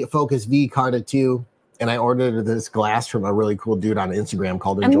using the Focus V Carta 2, and I ordered this glass from a really cool dude on Instagram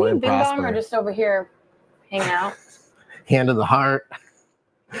called Enjoy and Prosper. Bing Bong are just over here hanging out. Hand of the heart.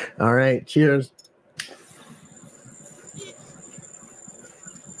 All right, cheers.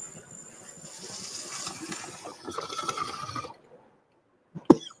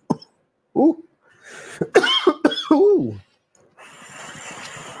 Ooh. Ooh.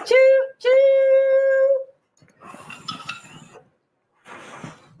 Choo choo.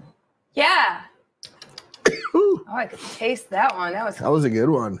 Yeah. Ooh. Oh, I could taste that one. That was a good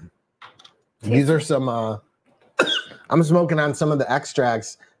one. These are some, I'm smoking on some of the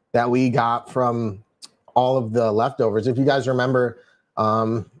extracts that we got from all of the leftovers. If you guys remember,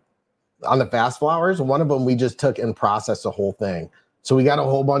 on the fast flowers, one of them we just took and processed the whole thing. So we got a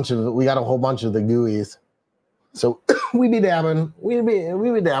whole bunch of the gooeyes. So we be dabbing a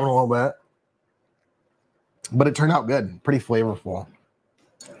little bit. But it turned out good, pretty flavorful.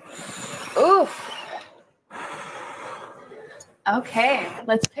 Oof. Okay,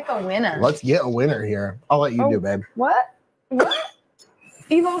 let's pick a winner. Let's get a winner here. I'll let you do, babe. What?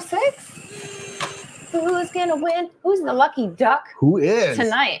 Evo 6? Who is gonna win? Who's the lucky duck? Who is?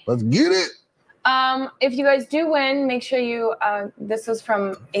 Tonight. Let's get it. If you guys do win, make sure you, this was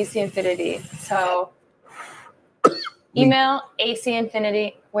from AC Infinity. So email AC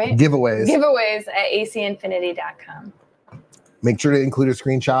Infinity. Giveaways at acinfinity.com. Make sure to include a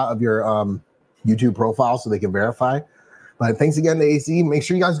screenshot of your YouTube profile so they can verify. But thanks again to AC. Make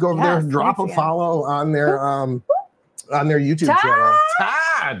sure you guys go over there, drop a follow on their YouTube channel.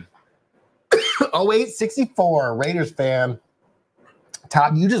 Todd 0864 Raiders fan.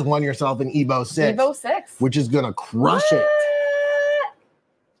 Todd, you just won yourself an Evo 6. Evo 6. Which is gonna crush it.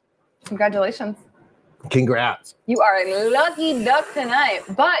 Congratulations. Congrats. You are a lucky duck tonight.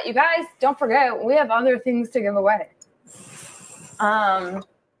 But you guys, don't forget, we have other things to give away.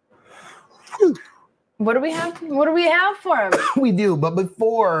 What do we have? What do we have for him? We do, but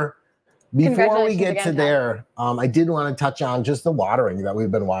before we get to there, I did want to touch on just the watering that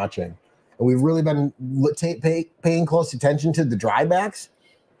we've been watching. And we've really been paying close attention to the drybacks.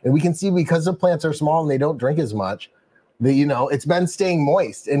 And we can see because the plants are small and they don't drink as much, that, you know, it's been staying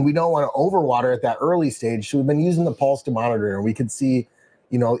moist and we don't want to overwater at that early stage. So we've been using the pulse to monitor, and we could see,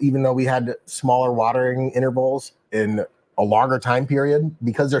 you know, even though we had smaller watering intervals in a longer time period,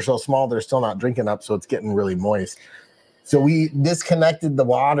 because they're so small, they're still not drinking up. So it's getting really moist. So we disconnected the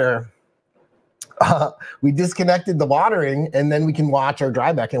water. We disconnected the watering, and then we can watch our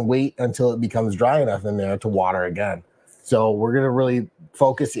dryback and wait until it becomes dry enough in there to water again. So we're going to really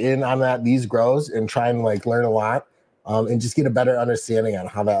focus in on these grows and try and like learn a lot. And just get a better understanding on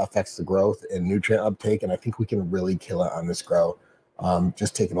how that affects the growth and nutrient uptake. And I think we can really kill it on this grow.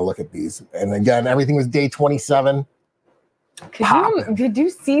 Just taking a look at these. And again, everything was day 27. Did you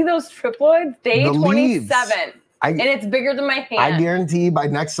see those triploids? Day 27. And it's bigger than my hand. I guarantee by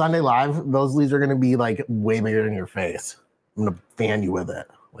next Sunday Live, those leaves are going to be like way bigger than your face. I'm going to fan you with it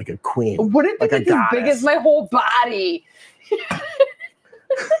like a queen. What if it's as big as my whole body?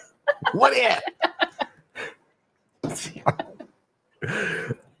 What if?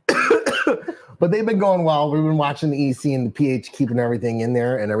 But they've been going well. We've been watching the EC and the pH, keeping everything in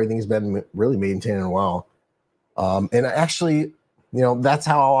there, and everything's been really maintaining well. And actually, you know, that's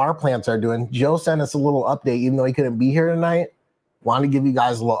how all our plants are doing. Joe sent us a little update, even though he couldn't be here tonight. Want to give you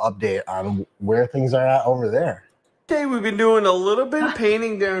guys a little update on where things are at over there. Okay, we've been doing a little bit of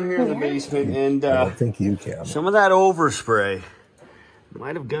painting down here in the basement, and I don't think you can. Some of that overspray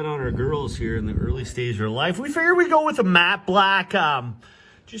might have got on our girls here in the early stage of their life. We figured we'd go with a matte black,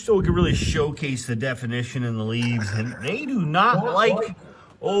 just so we could really showcase the definition in the leaves. And they do not like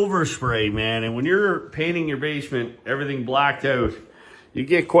overspray, man. And when you're painting your basement, everything blacked out, you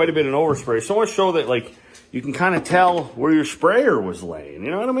get quite a bit of overspray. So much so that, like, you can kind of tell where your sprayer was laying.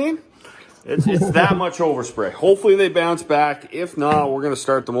 You know what I mean? It's that much overspray. Hopefully they bounce back. If not, we're going to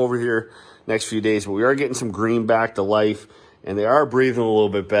start them over here next few days. But we are getting some green back to life, and they are breathing a little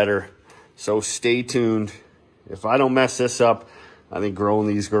bit better. So stay tuned. If I don't mess this up, I think growing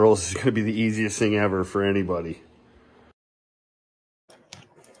these girls is going to be the easiest thing ever for anybody.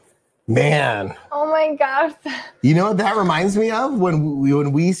 Man. Oh my gosh. You know what that reminds me of?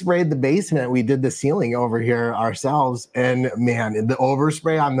 When we sprayed the basement, we did the ceiling over here ourselves. And man, the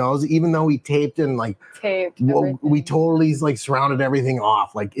overspray on those, even though we taped and we totally like surrounded everything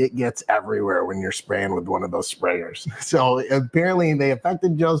off. Like it gets everywhere when you're spraying with one of those sprayers. So apparently they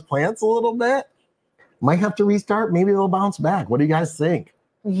affected Joe's plants a little bit. Might have to restart. Maybe they'll bounce back. What do you guys think?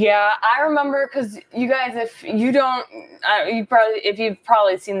 Yeah, I remember, because you guys, if you don't, if you've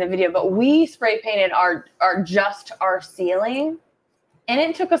probably seen the video, but we spray painted our ceiling, and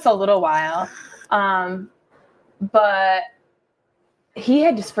it took us a little while, but he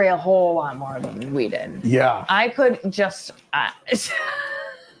had to spray a whole lot more than we did. Yeah, I could just.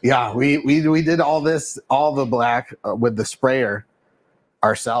 Yeah, we did all the black with the sprayer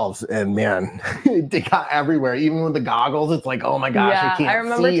ourselves, and man, they got everywhere. Even with the goggles, it's like, oh my gosh, I can't see. I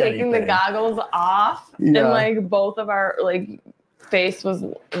remember taking anything. the goggles off, and like both of our face was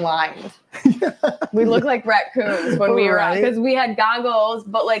lined. We looked like raccoons when we were out, because we had goggles,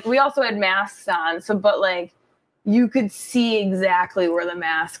 but like we also had masks on. So, but like you could see exactly where the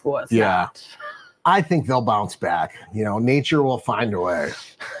mask was. Yeah. at. I think they'll bounce back. You know, nature will find a way.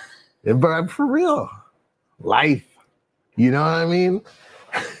 But for real, life. You know what I mean?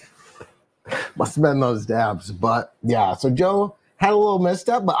 Must have been those dabs. But yeah, so Joe had a little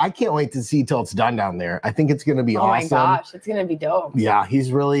misstep, but I can't wait to see till it's done down there. I think it's going to be awesome. Oh my gosh, it's going to be dope. Yeah,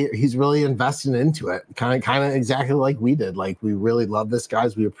 he's really investing into it. Kind of exactly like we did. Like, we really love this,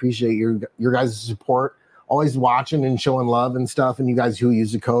 guys. We appreciate your guys' support. Always watching and showing love and stuff. And you guys who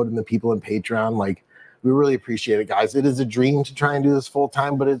use the code and the people in Patreon, like, we really appreciate it, guys. It is a dream to try and do this full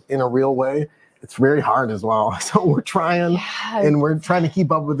time, but in a real way, it's very hard as well. So we're trying, and we're trying to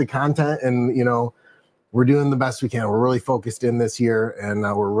keep up with the content, and you know, we're doing the best we can. We're really focused in this year, and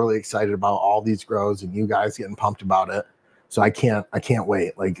we're really excited about all these grows and you guys getting pumped about it. So I can't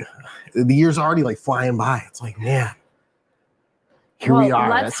wait. Like, the year's already like flying by. It's like, man, here we are.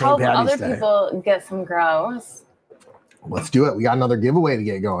 Let's help other people get some grows. Let's do it. We got another giveaway to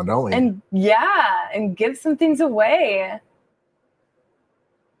get going, don't we? And yeah, and give some things away.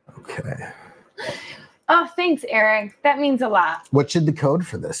 Okay. Oh, thanks, Eric. That means a lot. What should the code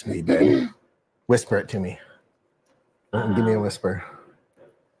for this be, babe? Whisper it to me. Give me a whisper.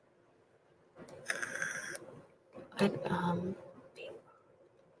 I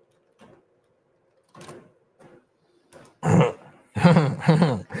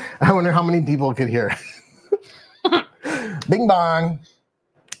wonder how many people could hear. Bing bong.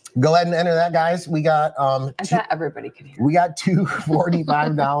 Go ahead and enter that, guys. We got I bet everybody could hear. We got two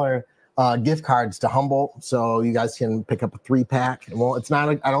 $45 gift cards to Humboldt, so you guys can pick up a 3-pack. Well, it's not.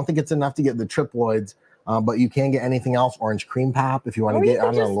 I don't think it's enough to get the Triploids, but you can get anything else. Orange cream pop if you want to get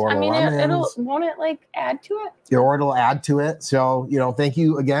on the Lord of Lemons. Won't it like add to it? Yeah, or it'll add to it. So thank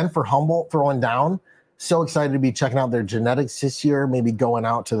you again for Humboldt throwing down. So excited to be checking out their genetics this year. Maybe going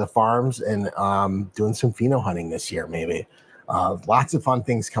out to the farms and doing some pheno hunting this year. Maybe lots of fun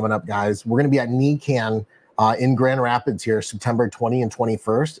things coming up, guys. We're going to be at Highigan in Grand Rapids here, September 20 and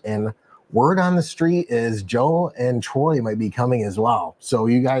 21st, and word on the street is Joe and Troy might be coming as well. So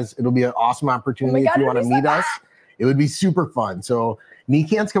you guys, it'll be an awesome opportunity if you want to meet us. It would be super fun. So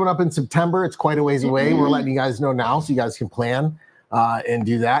Highigan's coming up in September. It's quite a ways away. We're letting you guys know now so you guys can plan and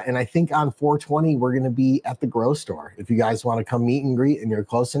do that. And I think on 420, we're going to be at the Grow Store. If you guys want to come meet and greet and you're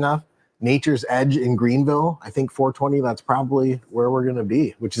close enough, Nature's Edge in Greenville, I think 420, that's probably where we're going to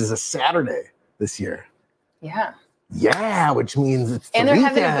be, which is a Saturday this year. Yeah. Yeah, which means it's and they're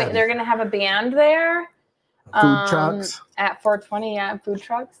going to have a band there. Food trucks. At 420, yeah, food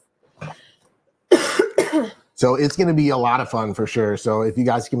trucks. So it's going to be a lot of fun for sure. So if you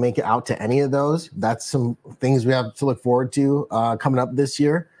guys can make it out to any of those, that's some things we have to look forward to coming up this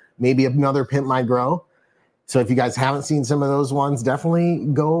year. Maybe another Pimp My Grow. So if you guys haven't seen some of those ones, definitely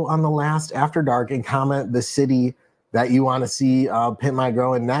go on the last After Dark and comment the city that you want to see Pimp My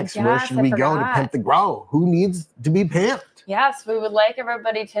Grow in next. Yes, where should we go to pimp the grow? Who needs to be pimped? Yes, we would like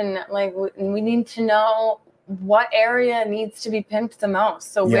everybody to, like, we need to know what area needs to be pimped the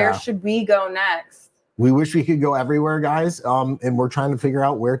most. So where should we go next? We wish we could go everywhere, guys, and we're trying to figure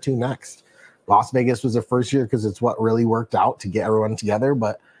out where to next. Las Vegas was the first year because it's what really worked out to get everyone together.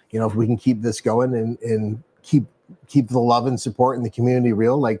 But, if we can keep this going and keep the love and support in the community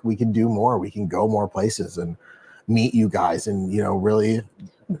real, like, we can do more. We can go more places and meet you guys and, really.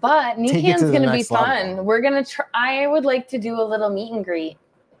 But Highigan's going to be fun. Level. We're going to try. I would like to do a little meet and greet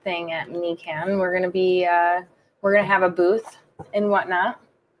thing at Highigan. We're going to be, we're going to have a booth and whatnot.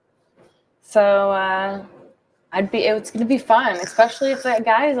 So it's going to be fun, especially if the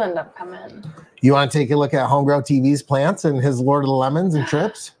guys end up coming. You want to take a look at Homegrow TV's plants and his Lord of the Lemons and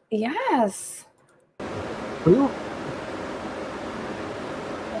trips? Yes. Ooh.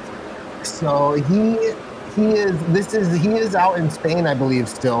 So he is out in Spain, I believe,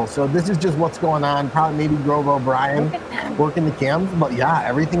 still. So this is just what's going on. Probably maybe Grove O'Brien working the cams, but yeah,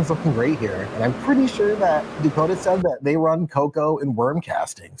 everything's looking great here. And I'm pretty sure that Dakota said that they run cocoa and worm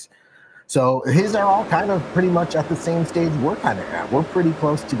castings. So his are all kind of pretty much at the same stage we're kind of at. We're pretty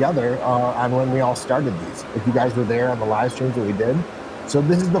close together on when we all started these. If you guys were there on the live streams that we did. So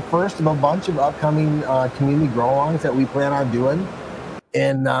this is the first of a bunch of upcoming community grow-alongs that we plan on doing.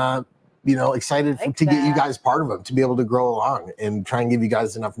 And, excited to get you guys part of them, to be able to grow along and try and give you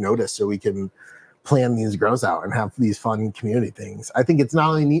guys enough notice so we can plan these grows out and have these fun community things. I think it's not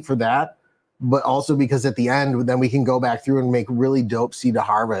only neat for that, but also because at the end, then we can go back through and make really dope seed to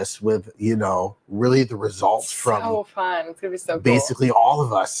harvest with, really the results from. So fun. It's going to be so cool. Basically all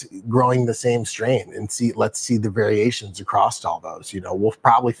of us growing the same strain and let's see the variations across all those. We'll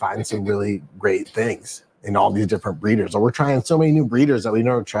probably find some really great things. in all these different breeders. So we're trying so many new breeders that we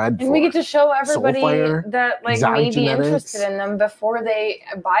never tried before. And we get to show everybody Solfire, that like exotic may be genetics. interested in them before they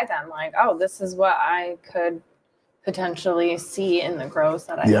buy them. Like, oh, this is what I could potentially see in the grows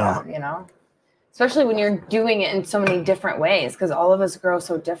that I have, you know? Especially when you're doing it in so many different ways, because all of us grow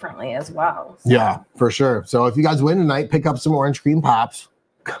so differently as well. So. Yeah, for sure. So if you guys win tonight, pick up some orange cream pops.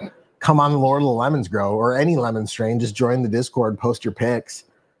 Come on the Lord of the Lemons grow or any lemon strain. Just join the Discord, post your pics,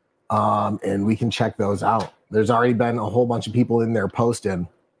 and we can check those out. There's already been a whole bunch of people in there posting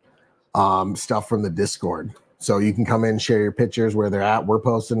stuff from the Discord. So you can come in, share your pictures where they're at. We're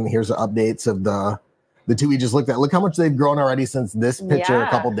posting. Here's the updates of the two we just looked at. Look how much they've grown already since this picture a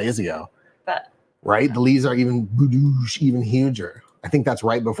couple days ago. Right? The leaves are even huger. I think that's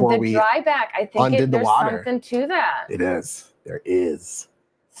right before we dryback. I think undid the water. Something to that. It is. There is.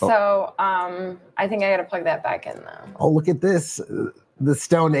 So I think I got to plug that back in though. Oh, look at this. The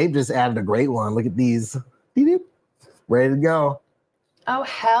Stone Ape just added a great one. Look at these. Beep, ready to go. Oh,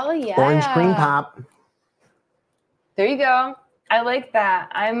 hell yeah. Orange cream pop. There you go. I like that.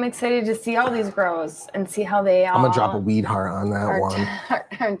 I'm excited to see all these grows and see how they all I'm going to drop a weed heart on that one.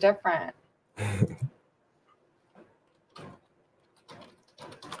 Are different.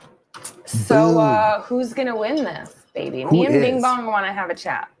 So who's gonna win this, baby? Me and Bing Bong want to have a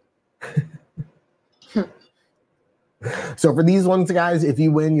chat. So for these ones, guys, if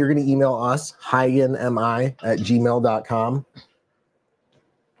you win, you're gonna email us highiganmi@gmail.com.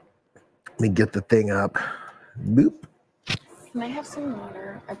 Let me get the thing up. Boop. Can I have some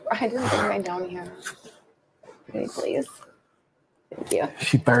water? I didn't bring mine down here. Okay, please. Thank you.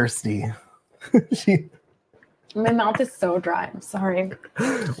 She's thirsty. My mouth is so dry. I'm sorry.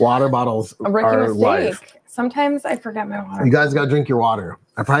 Water bottles a rookie are mistake. life. Sometimes I forget my water. You guys got to drink your water.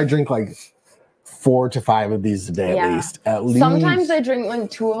 I probably drink like 4 to 5 of these a day at least. Sometimes I drink like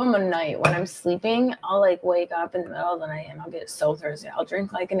 2 of them a night. When I'm sleeping, I'll like wake up in the middle of the night and I'll get so thirsty. I'll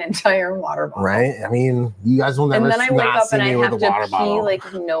drink like an entire water bottle. Right? I mean, you guys will never. And then I wake up and I have to pee bottle.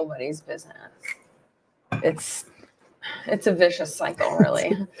 like nobody's business. It's a vicious cycle,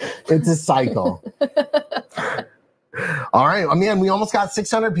 really. It's a cycle. All right. I mean, we almost got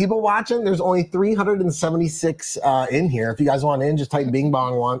 600 people watching. There's only 376 in here. If you guys want in, just type Bing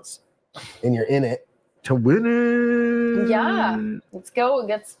Bong once and you're in it to win it. Yeah. Let's go.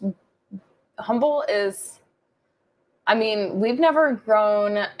 Humboldt is, I mean, we've never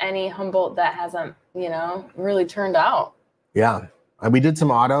grown any Humboldt that hasn't, really turned out. Yeah. We did some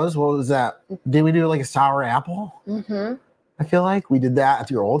autos. What was that? Did we do like a sour apple? Mm-hmm. I feel like we did that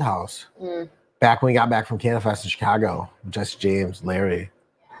at your old house. Back when we got back from CannaFest in Chicago. Jess James, Larry.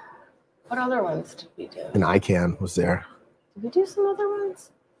 What other ones did we do? And ICANN was there. Did we do some other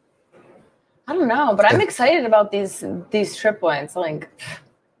ones? I don't know, but I'm excited about these Triploids. Like,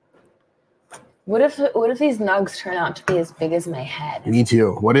 what if these nugs turn out to be as big as my head? Me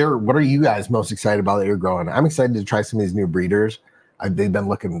too. What are you guys most excited about that you're growing? I'm excited to try some of these new breeders. They've been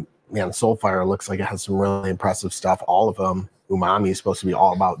looking, man, Solfire looks like it has some really impressive stuff. All of them. Umami is supposed to be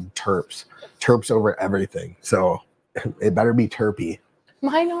all about terps. Terps over everything. So it better be terpy.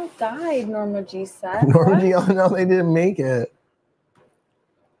 Mine all died, Norma G said. Norma G, oh no, they didn't make it.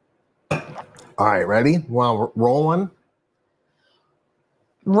 All right, ready? Want to roll one?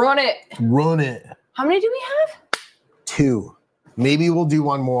 Run it. Run it. How many do we have? 2. Maybe we'll do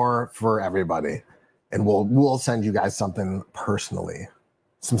one more for everybody. And we'll send you guys something personally.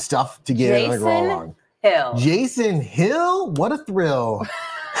 Some stuff to get in the grow along. Jason Hill? What a thrill.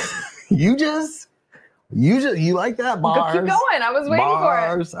 You like that? Bars. Keep going. I was waiting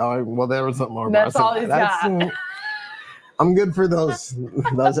for it. Oh, well, there was something more. That's all he's got. I'm good for those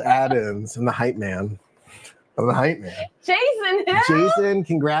add-ins and the hype man. Jason Hill. Jason,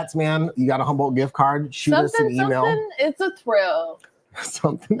 congrats, man. You got a Humboldt gift card. Shoot us an email. It's a thrill.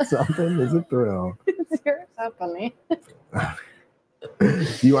 something is a thrill. You're so funny.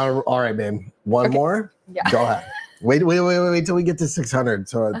 You want to? All right, babe. One more? Yeah. Go ahead. Wait till we get to 600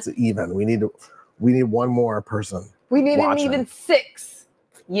 so it's even. We need one more person. We need an even 6.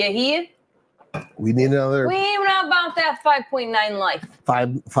 You hear? We need another. We ain't not about that 5.9 life.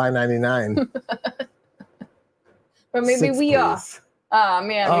 $5.99. But maybe 6, we are. Oh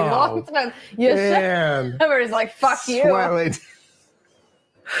man, you lost it. Everybody's like, fuck you. Wait.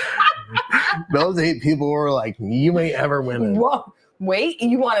 Those 8 people were like, you ain't ever winning. Whoa. Wait,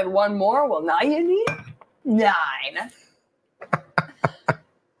 you wanted one more? Well, now you need 9.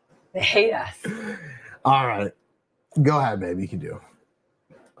 They hate us. All right. Go ahead, baby. You can do.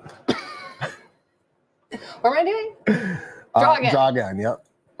 What am I doing? Draw again. Draw again, yep.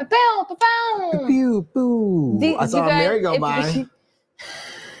 Ba-bow. Pew, boo. I saw a merry go by.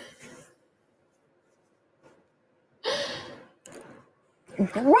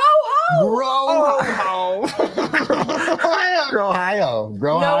 Grow ho! Grow Ohio.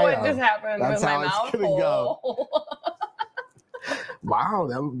 Grow No, Ohio. it just happened That's with how my it's mouth gonna go. hole. Wow,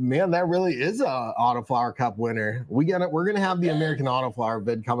 that really is a Autoflower Cup winner. We're gonna have the American Autoflower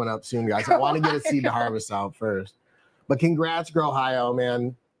vid coming up soon, guys. I want to get a seed to harvest out first. But congrats, Grow Ohio,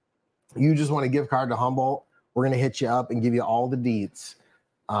 man. You just want a gift card to Humboldt. We're gonna hit you up and give you all the deets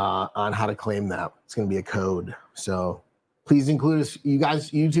on how to claim that. It's gonna be a code. So please include us,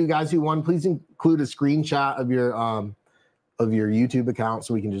 you two guys who won, please include a screenshot of your YouTube account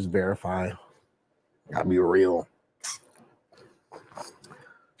so we can just verify. Gotta be real.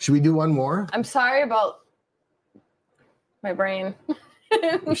 Should we do one more? I'm sorry about my brain.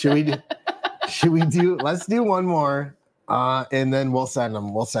 Let's do one more. And then we'll send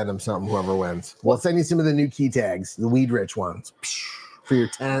them something, whoever wins. We'll send you some of the new key tags, the weed rich ones for your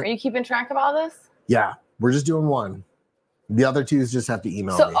tent. Are you keeping track of all this? Yeah, we're just doing one. The other two just have to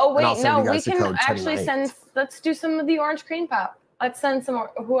email me. Oh wait, no, we can actually send, let's do some of the orange cream pop. Let's send some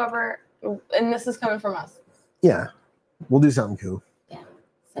whoever, and this is coming from us. Yeah, we'll do something cool. Yeah,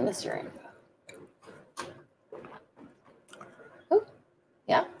 send us your info. Ooh.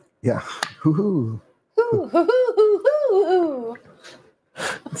 Yeah? Yeah. Hoo-hoo. Hoo-hoo-hoo-hoo-hoo.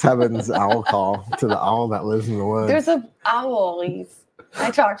 It's Heaven's owl call to the owl that lives in the woods. There's a owl.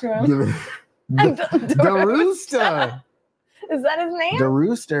 I talked to him. The rooster. Is that his name? The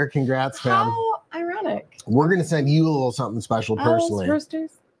rooster. Congrats, fam. How ironic. We're going to send you a little something special personally. Owls,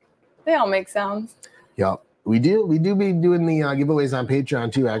 roosters. They all make sounds. Yep. We do be doing the giveaways on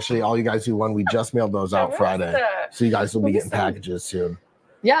Patreon too. Actually, all you guys who won, we just mailed those out Friday. So you guys will be getting packages soon.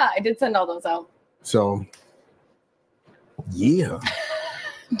 Yeah, I did send all those out. So, yeah.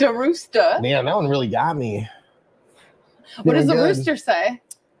 The rooster. Man, that one really got me. What does the rooster say?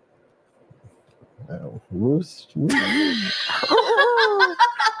 Oh, roost.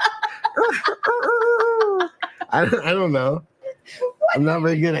 I don't know. I'm not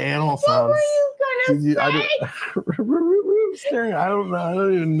very good at animal sounds. What were you gonna say? Rooster. I don't know. I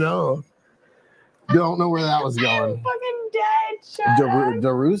don't even know. Don't know where that was going. I'm fucking dead. Shut up.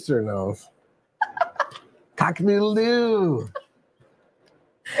 The rooster knows. Cock-a-doodle-doo.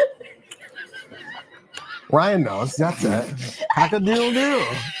 Ryan knows. That's it. Cock-a-doodle-doo.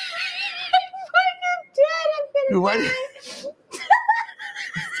 I'm fucking dead. I'm gonna die.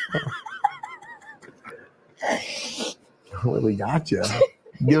 Really got you.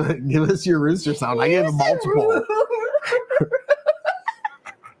 Give us your rooster sound. I gave him multiple.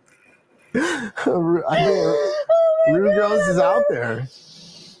 I think Roo Gross is out there.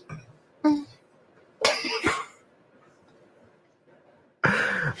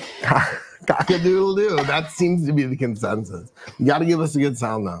 Cock-a-doodle-doo. That seems to be the consensus. You got to give us a good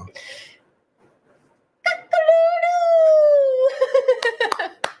sound, though.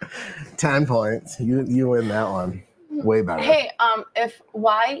 10 points. You win that one. Way better. Hey, if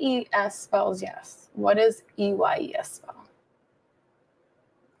Y-E-S spells yes, what does E-Y-E-S spell?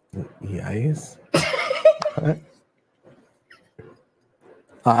 Yes.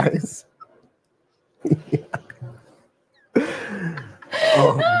 Eyes. Yeah.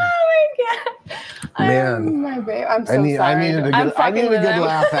 Oh my god, man! My babe, I'm so sorry. I needed a good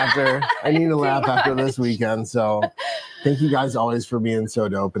laugh after. I need a laugh after this weekend. So, thank you guys always for being so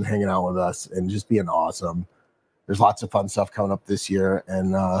dope and hanging out with us and just being awesome. There's lots of fun stuff coming up this year,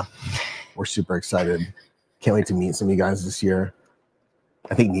 and we're super excited. Can't wait to meet some of you guys this year.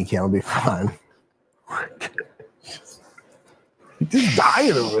 I think Nikan will be fun. You're just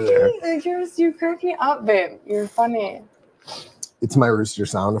dying over there. You crack me up, babe. You're funny. It's my rooster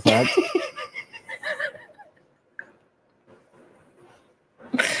sound effect.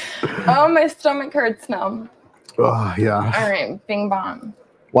 Oh, my stomach hurts now. Oh yeah. All right, bing bong.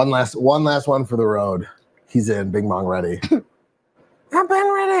 One last one for the road. He's in. Bing bong ready. I've been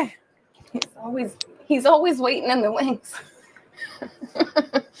ready. He's always waiting in the wings.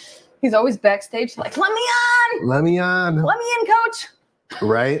 He's always backstage like, let me on. Let me on. Let me in, coach.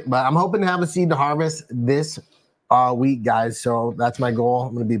 Right. But I'm hoping to have a seed to harvest this week, guys. So that's my goal.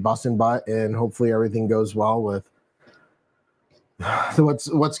 I'm going to be busting butt, and hopefully everything goes well with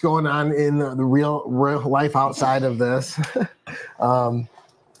what's going on in the real life outside of this.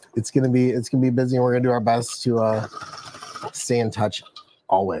 It's gonna be busy, and we're gonna do our best to stay in touch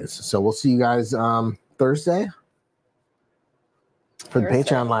always. So we'll see you guys Thursday for the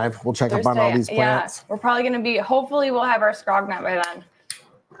Patreon live. We'll check up on all these plants. Yeah, we're probably gonna be. Hopefully, we'll have our scrognet by then.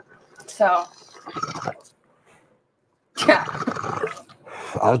 So, yeah.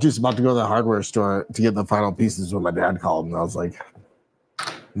 I was just about to go to the hardware store to get the final pieces when my dad called, and I was like,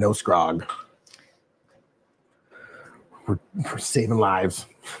 "No scrog." we're saving lives.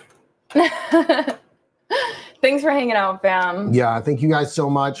 Thanks for hanging out, fam. Yeah, thank you guys so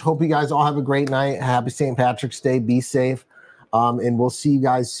much. Hope you guys all have a great night. Happy St. Patrick's Day. Be safe. And we'll see you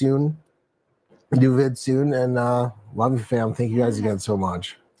guys soon. Do vid soon. And love you, fam. Thank you guys again so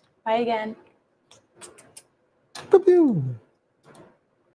much. Bye again. Boop-boop.